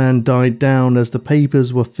Axeman died down as the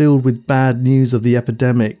papers were filled with bad news of the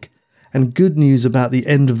epidemic and good news about the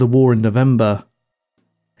end of the war in November.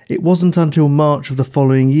 It wasn't until March of the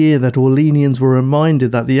following year that Orleanians were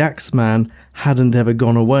reminded that the Axeman hadn't ever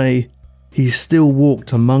gone away. He still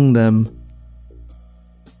walked among them.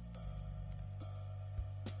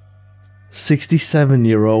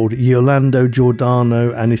 67-year-old Yolando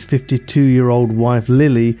Giordano and his 52-year-old wife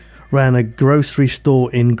Lily ran a grocery store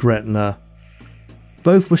in Gretna.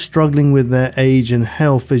 Both were struggling with their age and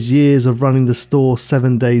health as years of running the store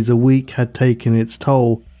 7 days a week had taken its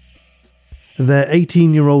toll. Their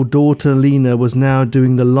 18-year-old daughter Lena was now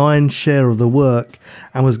doing the lion's share of the work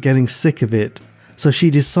and was getting sick of it, so she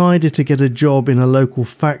decided to get a job in a local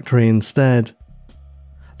factory instead.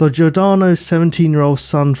 Though Giordano's 17-year-old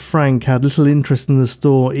son Frank had little interest in the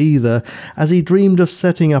store either, as he dreamed of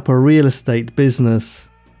setting up a real estate business.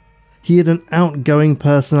 He had an outgoing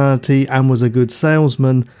personality and was a good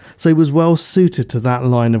salesman, so he was well suited to that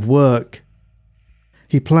line of work.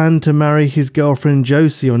 He planned to marry his girlfriend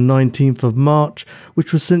Josie on 19th of March,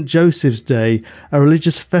 which was St. Joseph's Day, a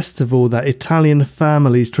religious festival that Italian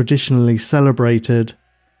families traditionally celebrated.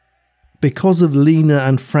 Because of Lena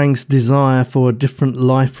and Frank's desire for a different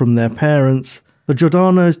life from their parents, the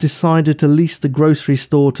Giordanos decided to lease the grocery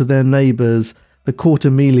store to their neighbours, the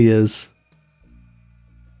Cortemelias.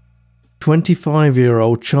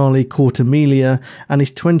 25-year-old Charlie Cortemelia and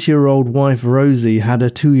his 20-year-old wife Rosie had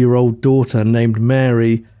a 2-year-old daughter named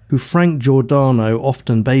Mary, who Frank Giordano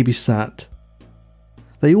often babysat.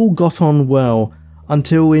 They all got on well,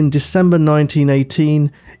 until in December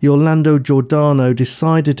 1918, Yolando Giordano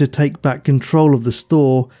decided to take back control of the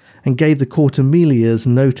store and gave the Cortemelias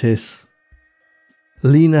notice.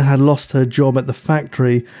 Lena had lost her job at the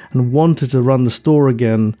factory and wanted to run the store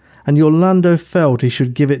again, and Yolando felt he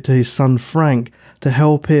should give it to his son Frank to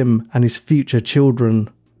help him and his future children.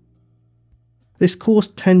 This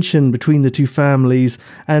caused tension between the two families,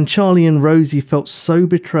 and Charlie and Rosie felt so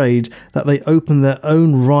betrayed that they opened their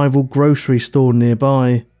own rival grocery store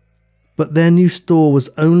nearby. But their new store was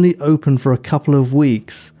only open for a couple of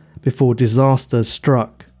weeks before disaster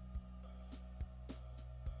struck.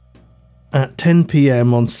 At 10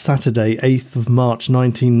 p.m. on Saturday, 8th of March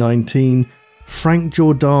 1919, Frank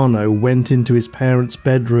Giordano went into his parents'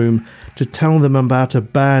 bedroom to tell them about a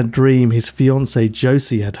bad dream his fiancée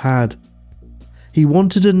Josie had had. He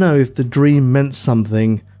wanted to know if the dream meant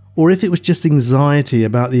something, or if it was just anxiety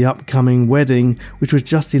about the upcoming wedding, which was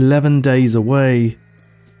just 11 days away.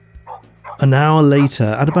 An hour later,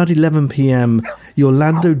 at about 11 p.m,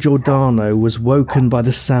 Orlando Giordano was woken by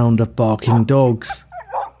the sound of barking dogs.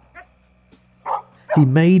 He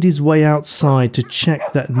made his way outside to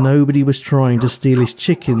check that nobody was trying to steal his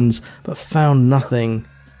chickens, but found nothing.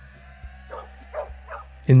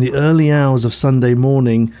 In the early hours of Sunday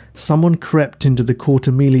morning, someone crept into the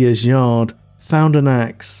Cortemilia's yard, found an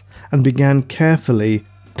axe, and began carefully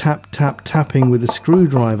tapping with a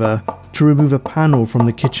screwdriver to remove a panel from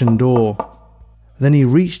the kitchen door. Then he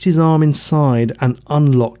reached his arm inside and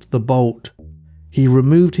unlocked the bolt. He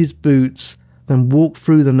removed his boots, then walked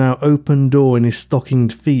through the now open door in his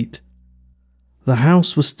stockinged feet. The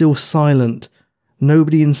house was still silent.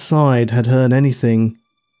 Nobody inside had heard anything.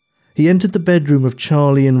 He entered the bedroom of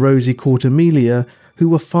Charlie and Rosie Cortemilia, who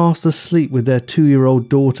were fast asleep with their 2-year-old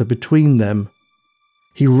daughter between them.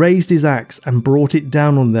 He raised his axe and brought it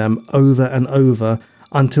down on them over and over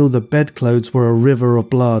until the bedclothes were a river of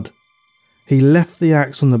blood. He left the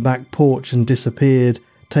axe on the back porch and disappeared,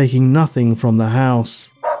 taking nothing from the house.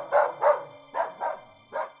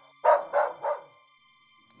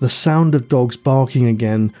 The sound of dogs barking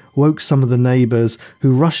again woke some of the neighbours,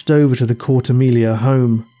 who rushed over to the Cortemilia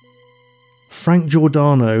home. Frank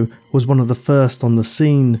Giordano was one of the first on the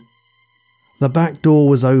scene. The back door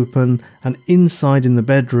was open, and inside in the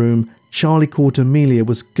bedroom, Charlie Cortemilia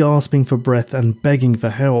was gasping for breath and begging for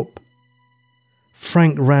help.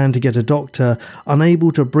 Frank ran to get a doctor,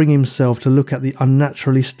 unable to bring himself to look at the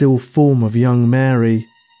unnaturally still form of young Mary.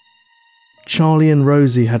 Charlie and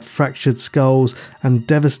Rosie had fractured skulls and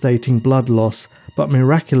devastating blood loss, but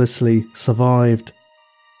miraculously survived.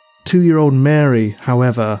 2-year-old Mary,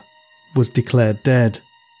 however, was declared dead.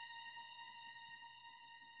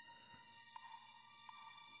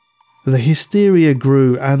 The hysteria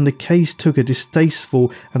grew, and the case took a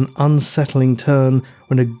distasteful and unsettling turn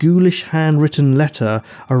when a ghoulish handwritten letter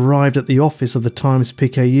arrived at the office of the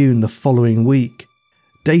Times-Picayune the following week,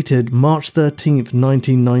 dated March 13th,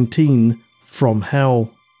 1919, from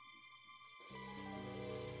hell.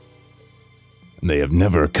 They have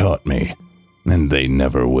never caught me, and they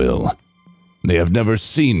never will. They have never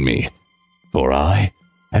seen me, for I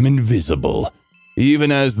am invisible,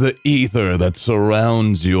 even as the ether that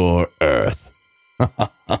surrounds your earth.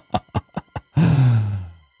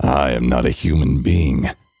 I am not a human being,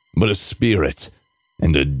 but a spirit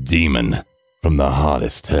and a demon from the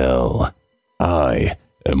hottest hell. I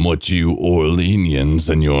am what you Orleanians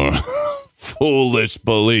and your foolish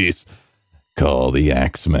police call the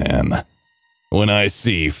Axeman. When I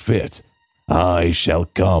see fit, I shall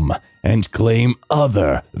come and claim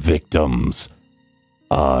other victims.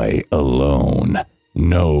 I alone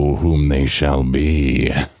know whom they shall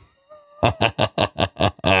be.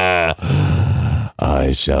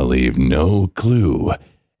 I shall leave no clue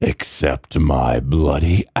except my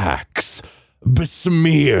bloody axe,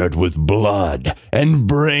 besmeared with blood and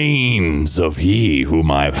brains of he whom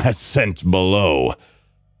I have sent below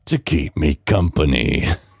to keep me company.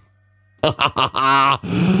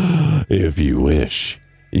 If you wish,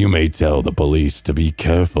 you may tell the police to be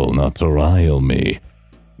careful not to rile me.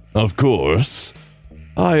 Of course,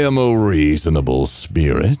 I am a reasonable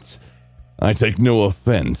spirit. I take no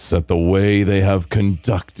offense at the way they have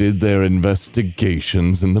conducted their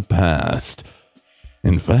investigations in the past.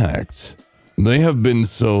 In fact, they have been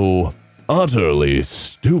so utterly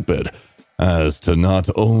stupid as to not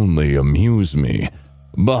only amuse me,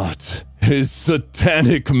 but His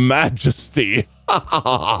Satanic Majesty,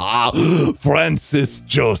 Francis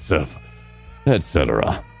Joseph,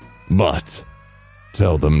 etc. But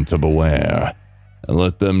tell them to beware, and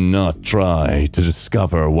let them not try to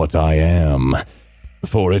discover what I am,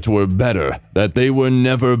 for it were better that they were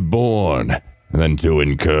never born than to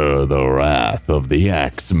incur the wrath of the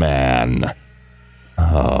Axeman.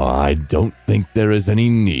 Oh, I don't think there is any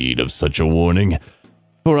need of such a warning,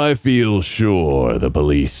 for I feel sure the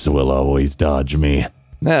police will always dodge me,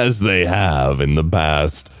 as they have in the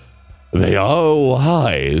past. They are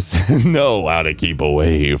wise and know how to keep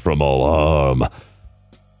away from all harm.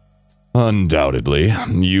 Undoubtedly,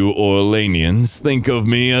 you Orleanians think of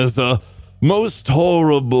me as a most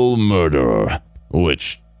horrible murderer,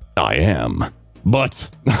 which I am. But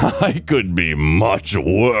I could be much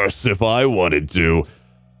worse if I wanted to.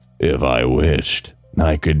 If I wished,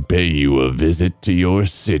 I could pay you a visit to your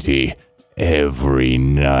city every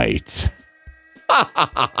night.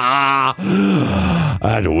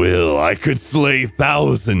 At will, I could slay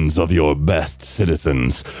thousands of your best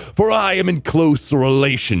citizens, for I am in close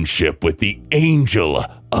relationship with the Angel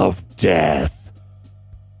of Death.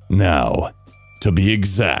 Now, to be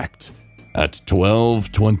exact, at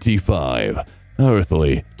 12:25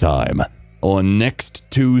 earthly time on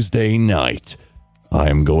next Tuesday night, I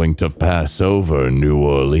am going to pass over New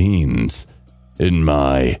Orleans in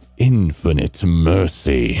my infinite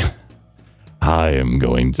mercy. I am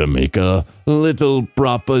going to make a little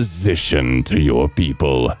proposition to your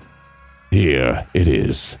people. Here it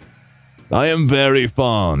is. I am very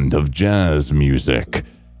fond of jazz music,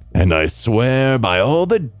 and I swear by all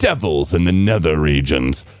the devils in the nether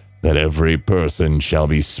regions that every person shall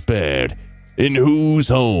be spared in whose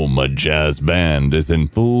home a jazz band is in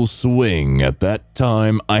full swing at that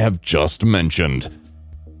time I have just mentioned.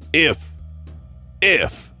 If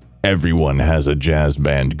everyone has a jazz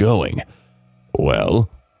band going, well,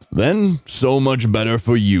 then so much better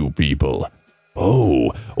for you people.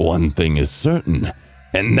 Oh, one thing is certain,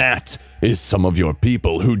 and that is some of your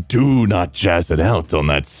people who do not jazz it out on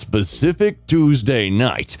that specific Tuesday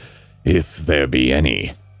night, if there be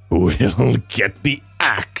any, will get the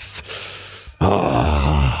axe.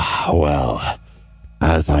 Well,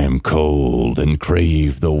 as I am cold and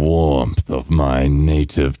crave the warmth of my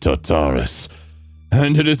native Tartarus,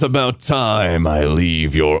 and it is about time I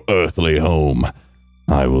leave your earthly home,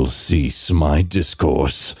 I will cease my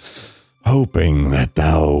discourse, hoping that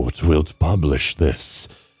thou wilt publish this,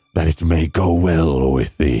 that it may go well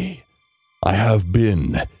with thee. I have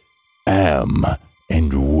been, am,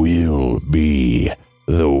 and will be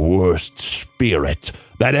the worst spirit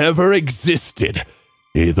that ever existed,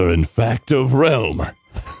 either in fact of realm,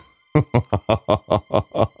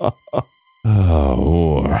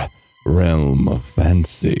 or realm of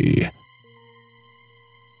fancy.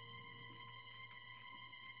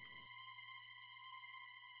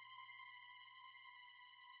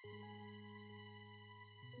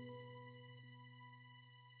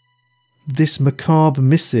 This macabre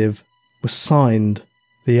missive was signed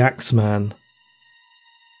the Axeman.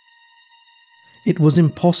 It was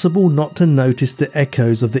impossible not to notice the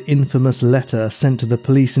echoes of the infamous letter sent to the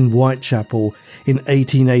police in Whitechapel in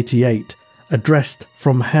 1888, addressed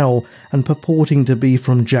from hell and purporting to be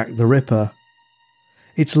from Jack the Ripper.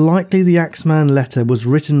 It's likely the Axeman letter was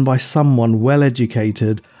written by someone well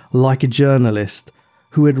educated, like a journalist,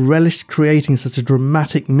 who had relished creating such a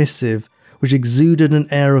dramatic missive which exuded an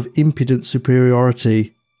air of impudent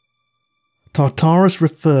superiority. Tartarus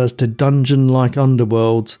refers to dungeon-like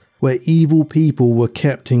underworlds where evil people were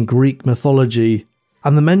kept in Greek mythology,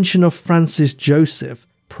 and the mention of Francis Joseph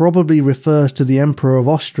probably refers to the Emperor of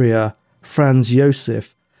Austria, Franz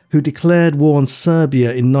Josef, who declared war on Serbia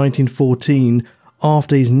in 1914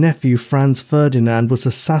 after his nephew Franz Ferdinand was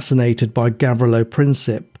assassinated by Gavrilo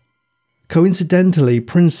Princip. Coincidentally,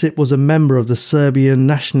 Princip was a member of the Serbian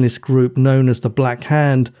nationalist group known as the Black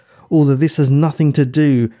Hand, although this has nothing to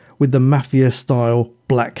do with the mafia-style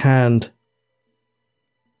Black Hand.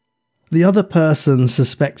 The other person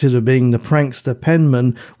suspected of being the prankster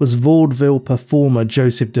Pittman was vaudeville performer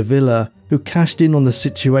Joseph de Villa, who cashed in on the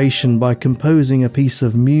situation by composing a piece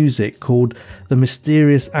of music called The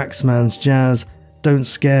Mysterious Axeman's Jazz, Don't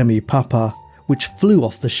Scare Me, Papa, which flew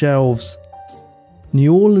off the shelves.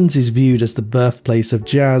 New Orleans is viewed as the birthplace of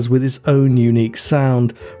jazz with its own unique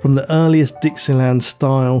sound, from the earliest Dixieland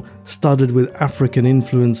style studded with African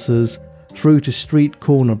influences through to street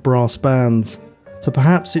corner brass bands. So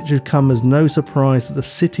perhaps it should come as no surprise that the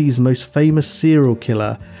city's most famous serial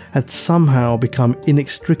killer had somehow become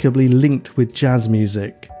inextricably linked with jazz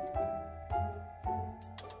music.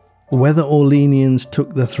 Whether Orleanians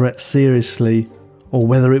took the threat seriously, or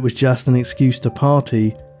whether it was just an excuse to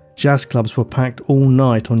party, jazz clubs were packed all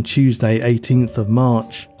night on Tuesday 18th of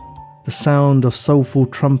March. The sound of soulful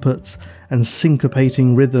trumpets and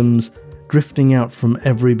syncopating rhythms drifting out from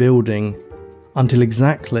every building, until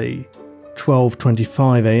exactly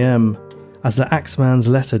 12:25 a.m, as the Axeman's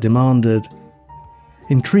letter demanded.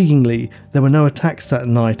 Intriguingly, there were no attacks that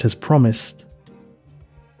night as promised.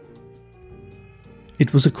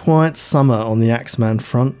 It was a quiet summer on the Axeman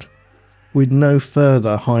front, with no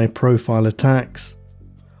further high-profile attacks,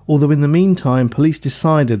 although in the meantime police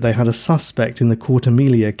decided they had a suspect in the Court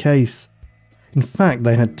Amelia case. In fact,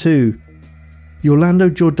 they had two. Orlando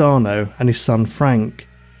Giordano and his son Frank.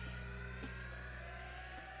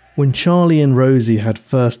 When Charlie and Rosie had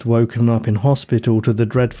first woken up in hospital to the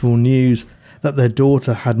dreadful news that their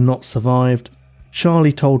daughter had not survived,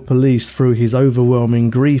 Charlie told police through his overwhelming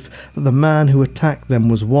grief that the man who attacked them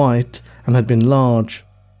was white and had been large.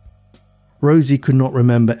 Rosie could not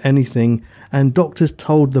remember anything, and doctors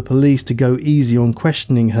told the police to go easy on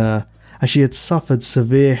questioning her, as she had suffered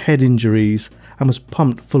severe head injuries and was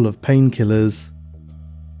pumped full of painkillers.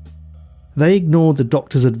 They ignored the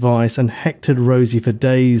doctor's advice and hectored Rosie for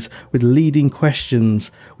days with leading questions,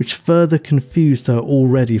 which further confused her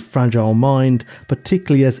already fragile mind,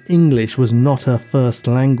 particularly as English was not her first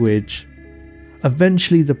language.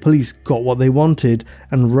 Eventually the police got what they wanted,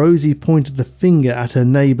 and Rosie pointed the finger at her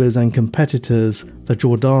neighbours and competitors, the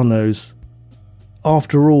Giordanos.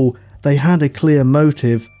 After all, they had a clear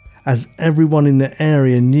motive, as everyone in the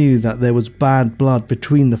area knew that there was bad blood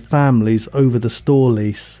between the families over the store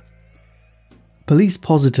lease. Police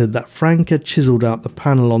posited that Frank had chiselled out the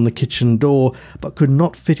panel on the kitchen door but could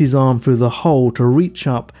not fit his arm through the hole to reach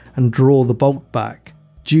up and draw the bolt back,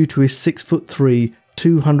 due to his 6'3",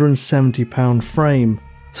 270-pound frame,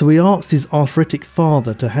 so he asked his arthritic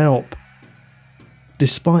father to help.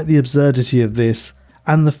 Despite the absurdity of this,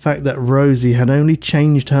 and the fact that Rosie had only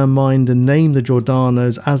changed her mind and named the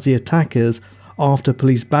Giordanos as the attackers after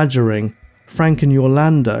police badgering, Frank and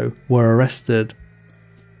Orlando were arrested.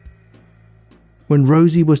 When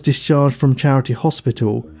Rosie was discharged from Charity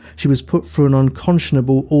Hospital, she was put through an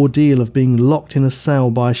unconscionable ordeal of being locked in a cell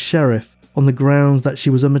by a sheriff on the grounds that she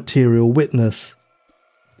was a material witness.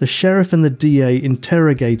 The sheriff and the DA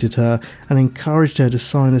interrogated her and encouraged her to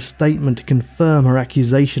sign a statement to confirm her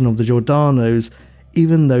accusation of the Giordanos,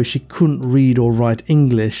 even though she couldn't read or write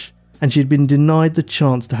English, and she had been denied the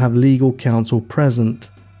chance to have legal counsel present.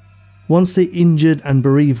 Once the injured and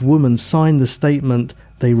bereaved woman signed the statement,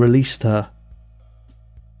 they released her.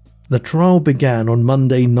 The trial began on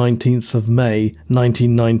Monday 19th of May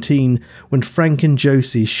 1919, when Frank and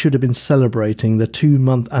Josie should have been celebrating the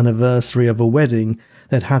 2-month anniversary of a wedding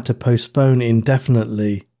they'd had to postpone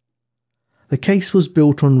indefinitely. The case was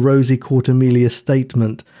built on Rosie Cortemelia's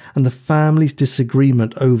statement and the family's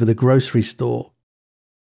disagreement over the grocery store.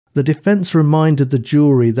 The defence reminded the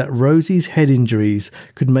jury that Rosie's head injuries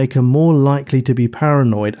could make her more likely to be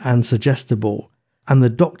paranoid and suggestible, and the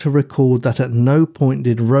doctor recalled that at no point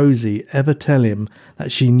did Rosie ever tell him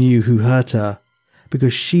that she knew who hurt her,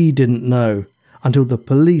 because she didn't know until the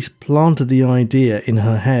police planted the idea in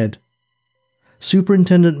her head.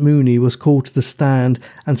 Superintendent Mooney was called to the stand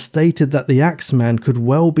and stated that the Axeman could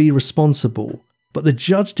well be responsible, but the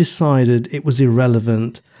judge decided it was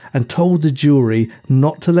irrelevant and told the jury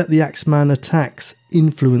not to let the Axeman attacks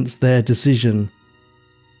influence their decision.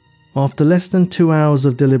 After less than 2 hours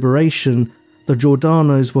of deliberation, the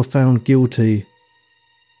Giordanos were found guilty.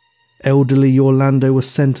 Elderly Orlando was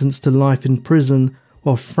sentenced to life in prison,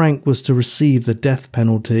 while Frank was to receive the death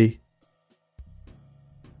penalty.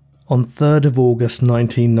 On 3rd of August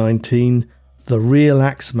 1919, the real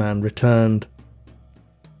Axeman returned.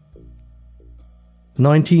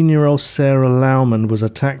 19-year-old Sarah Lauman was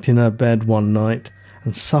attacked in her bed one night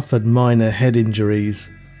and suffered minor head injuries.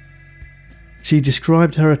 She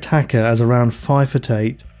described her attacker as around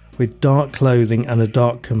 5'8", with dark clothing and a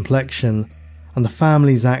dark complexion, and the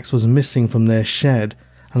family's axe was missing from their shed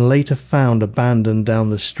and later found abandoned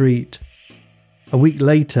down the street. A week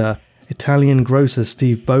later, Italian grocer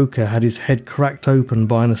Steve Boca had his head cracked open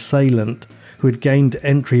by an assailant who had gained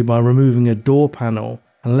entry by removing a door panel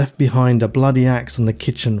and left behind a bloody axe on the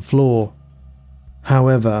kitchen floor.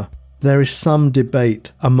 However, there is some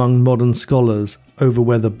debate among modern scholars over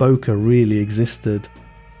whether Boca really existed.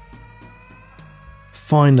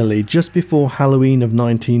 Finally, just before Halloween of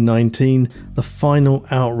 1919, the final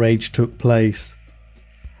outrage took place.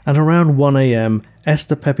 At around 1 a.m,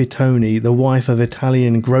 Esther Pepitone, the wife of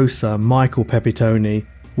Italian grocer Michael Pepitone,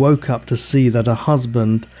 woke up to see that her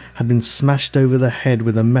husband had been smashed over the head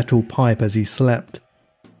with a metal pipe as he slept.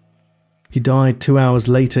 He died 2 hours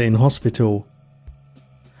later in hospital.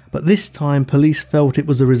 But this time police felt it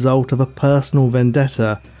was a result of a personal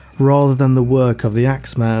vendetta rather than the work of the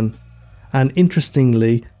Axeman, and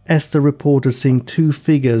interestingly, Esther reported seeing 2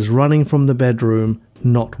 figures running from the bedroom,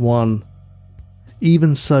 not one.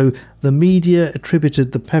 Even so, the media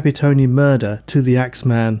attributed the Pepitone murder to the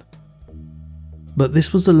Axeman. But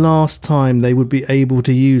this was the last time they would be able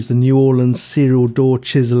to use the New Orleans serial door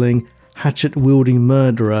chiseling, hatchet-wielding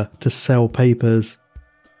murderer to sell papers.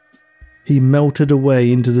 He melted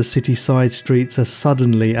away into the city side streets as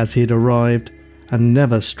suddenly as he had arrived, and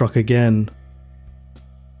never struck again.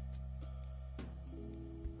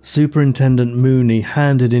 Superintendent Mooney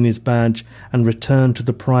handed in his badge and returned to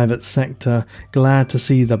the private sector, glad to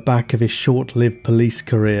see the back of his short-lived police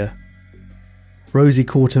career. Rosie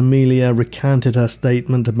Cortemelia recanted her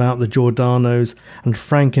statement about the Giordanos, and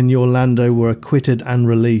Frank and Orlando were acquitted and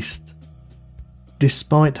released.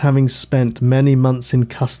 Despite having spent many months in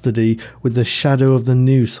custody with the shadow of the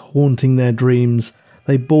noose haunting their dreams,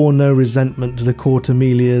 they bore no resentment to the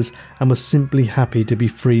Cortemelias and were simply happy to be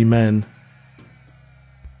free men.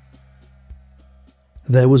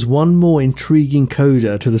 There was one more intriguing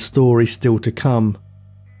coda to the story still to come.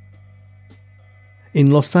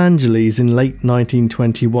 In Los Angeles in late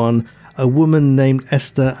 1921, a woman named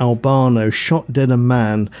Esther Albano shot dead a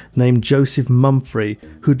man named Joseph Mumphrey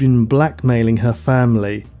who'd been blackmailing her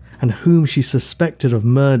family and whom she suspected of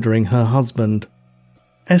murdering her husband.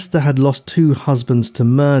 Esther had lost 2 husbands to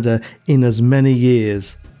murder in as many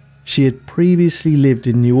years. She had previously lived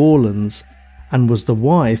in New Orleans and was the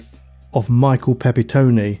wife of Michael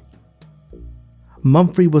Pepitone.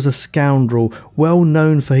 Mumphrey was a scoundrel well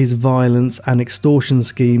known for his violence and extortion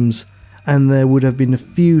schemes, and there would have been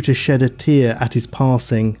few to shed a tear at his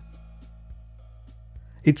passing.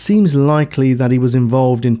 It seems likely that he was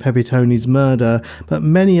involved in Pepitone's murder, but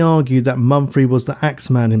many argued that Mumphrey was the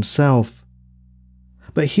Axeman himself.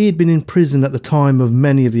 But he had been in prison at the time of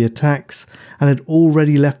many of the attacks, and had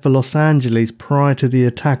already left for Los Angeles prior to the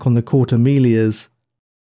attack on the Cortemelias.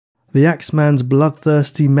 The Axeman's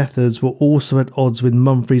bloodthirsty methods were also at odds with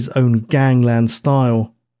Mumphrey's own gangland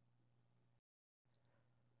style.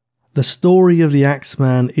 The story of the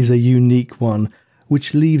Axeman is a unique one,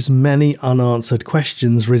 which leaves many unanswered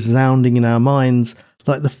questions resounding in our minds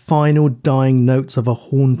like the final dying notes of a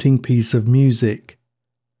haunting piece of music.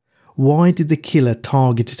 Why did the killer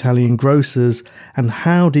target Italian grocers, and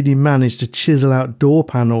how did he manage to chisel out door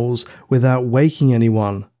panels without waking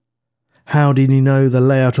anyone? How did he know the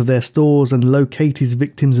layout of their stores and locate his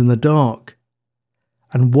victims in the dark?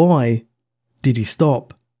 And why did he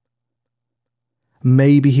stop?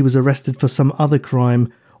 Maybe he was arrested for some other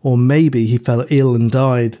crime, or maybe he fell ill and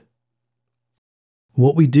died.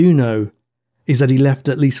 What we do know is that he left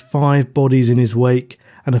at least 5 bodies in his wake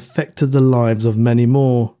and affected the lives of many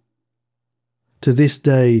more. To this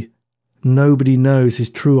day, nobody knows his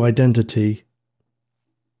true identity.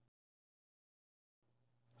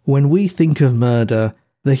 When we think of murder,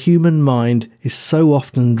 the human mind is so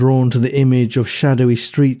often drawn to the image of shadowy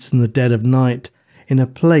streets in the dead of night, in a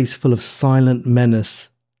place full of silent menace.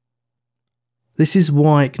 This is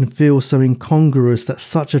why it can feel so incongruous that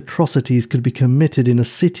such atrocities could be committed in a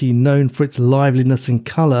city known for its liveliness and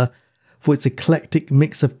colour, for its eclectic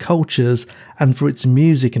mix of cultures, and for its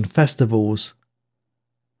music and festivals.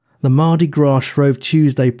 The Mardi Gras Shrove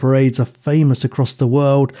Tuesday parades are famous across the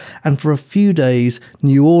world, and for a few days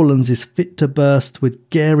New Orleans is fit to burst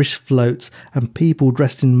with garish floats and people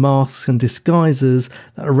dressed in masks and disguises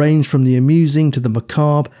that range from the amusing to the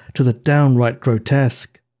macabre to the downright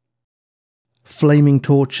grotesque. Flaming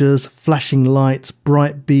torches, flashing lights,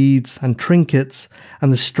 bright beads and trinkets,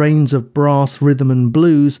 and the strains of brass, rhythm and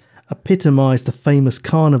blues epitomise the famous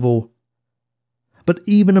carnival. But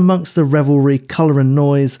even amongst the revelry, colour and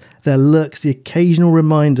noise, there lurks the occasional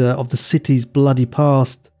reminder of the city's bloody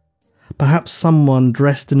past. Perhaps someone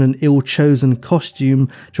dressed in an ill-chosen costume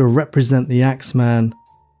to represent the Axeman.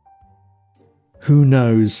 Who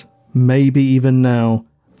knows, maybe even now,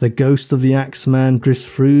 the ghost of the Axeman drifts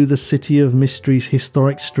through the City of Mystery's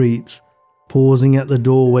historic streets, pausing at the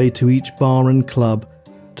doorway to each bar and club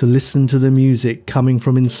to listen to the music coming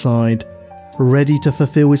from inside, ready to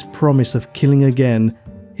fulfill his promise of killing again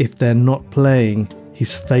if they're not playing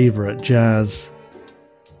his favourite jazz.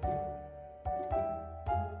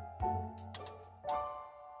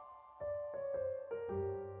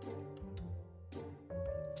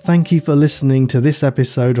 Thank you for listening to this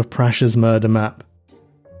episode of Prash's Murder Map.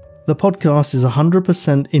 The podcast is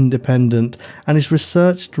 100% independent and is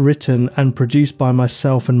researched, written and produced by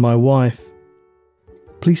myself and my wife.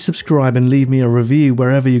 Please subscribe and leave me a review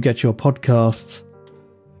wherever you get your podcasts.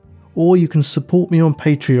 Or you can support me on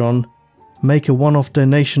Patreon, make a one-off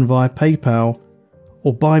donation via PayPal,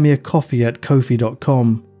 or buy me a coffee at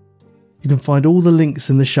ko-fi.com. You can find all the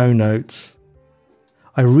links in the show notes.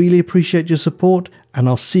 I really appreciate your support, and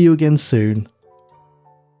I'll see you again soon.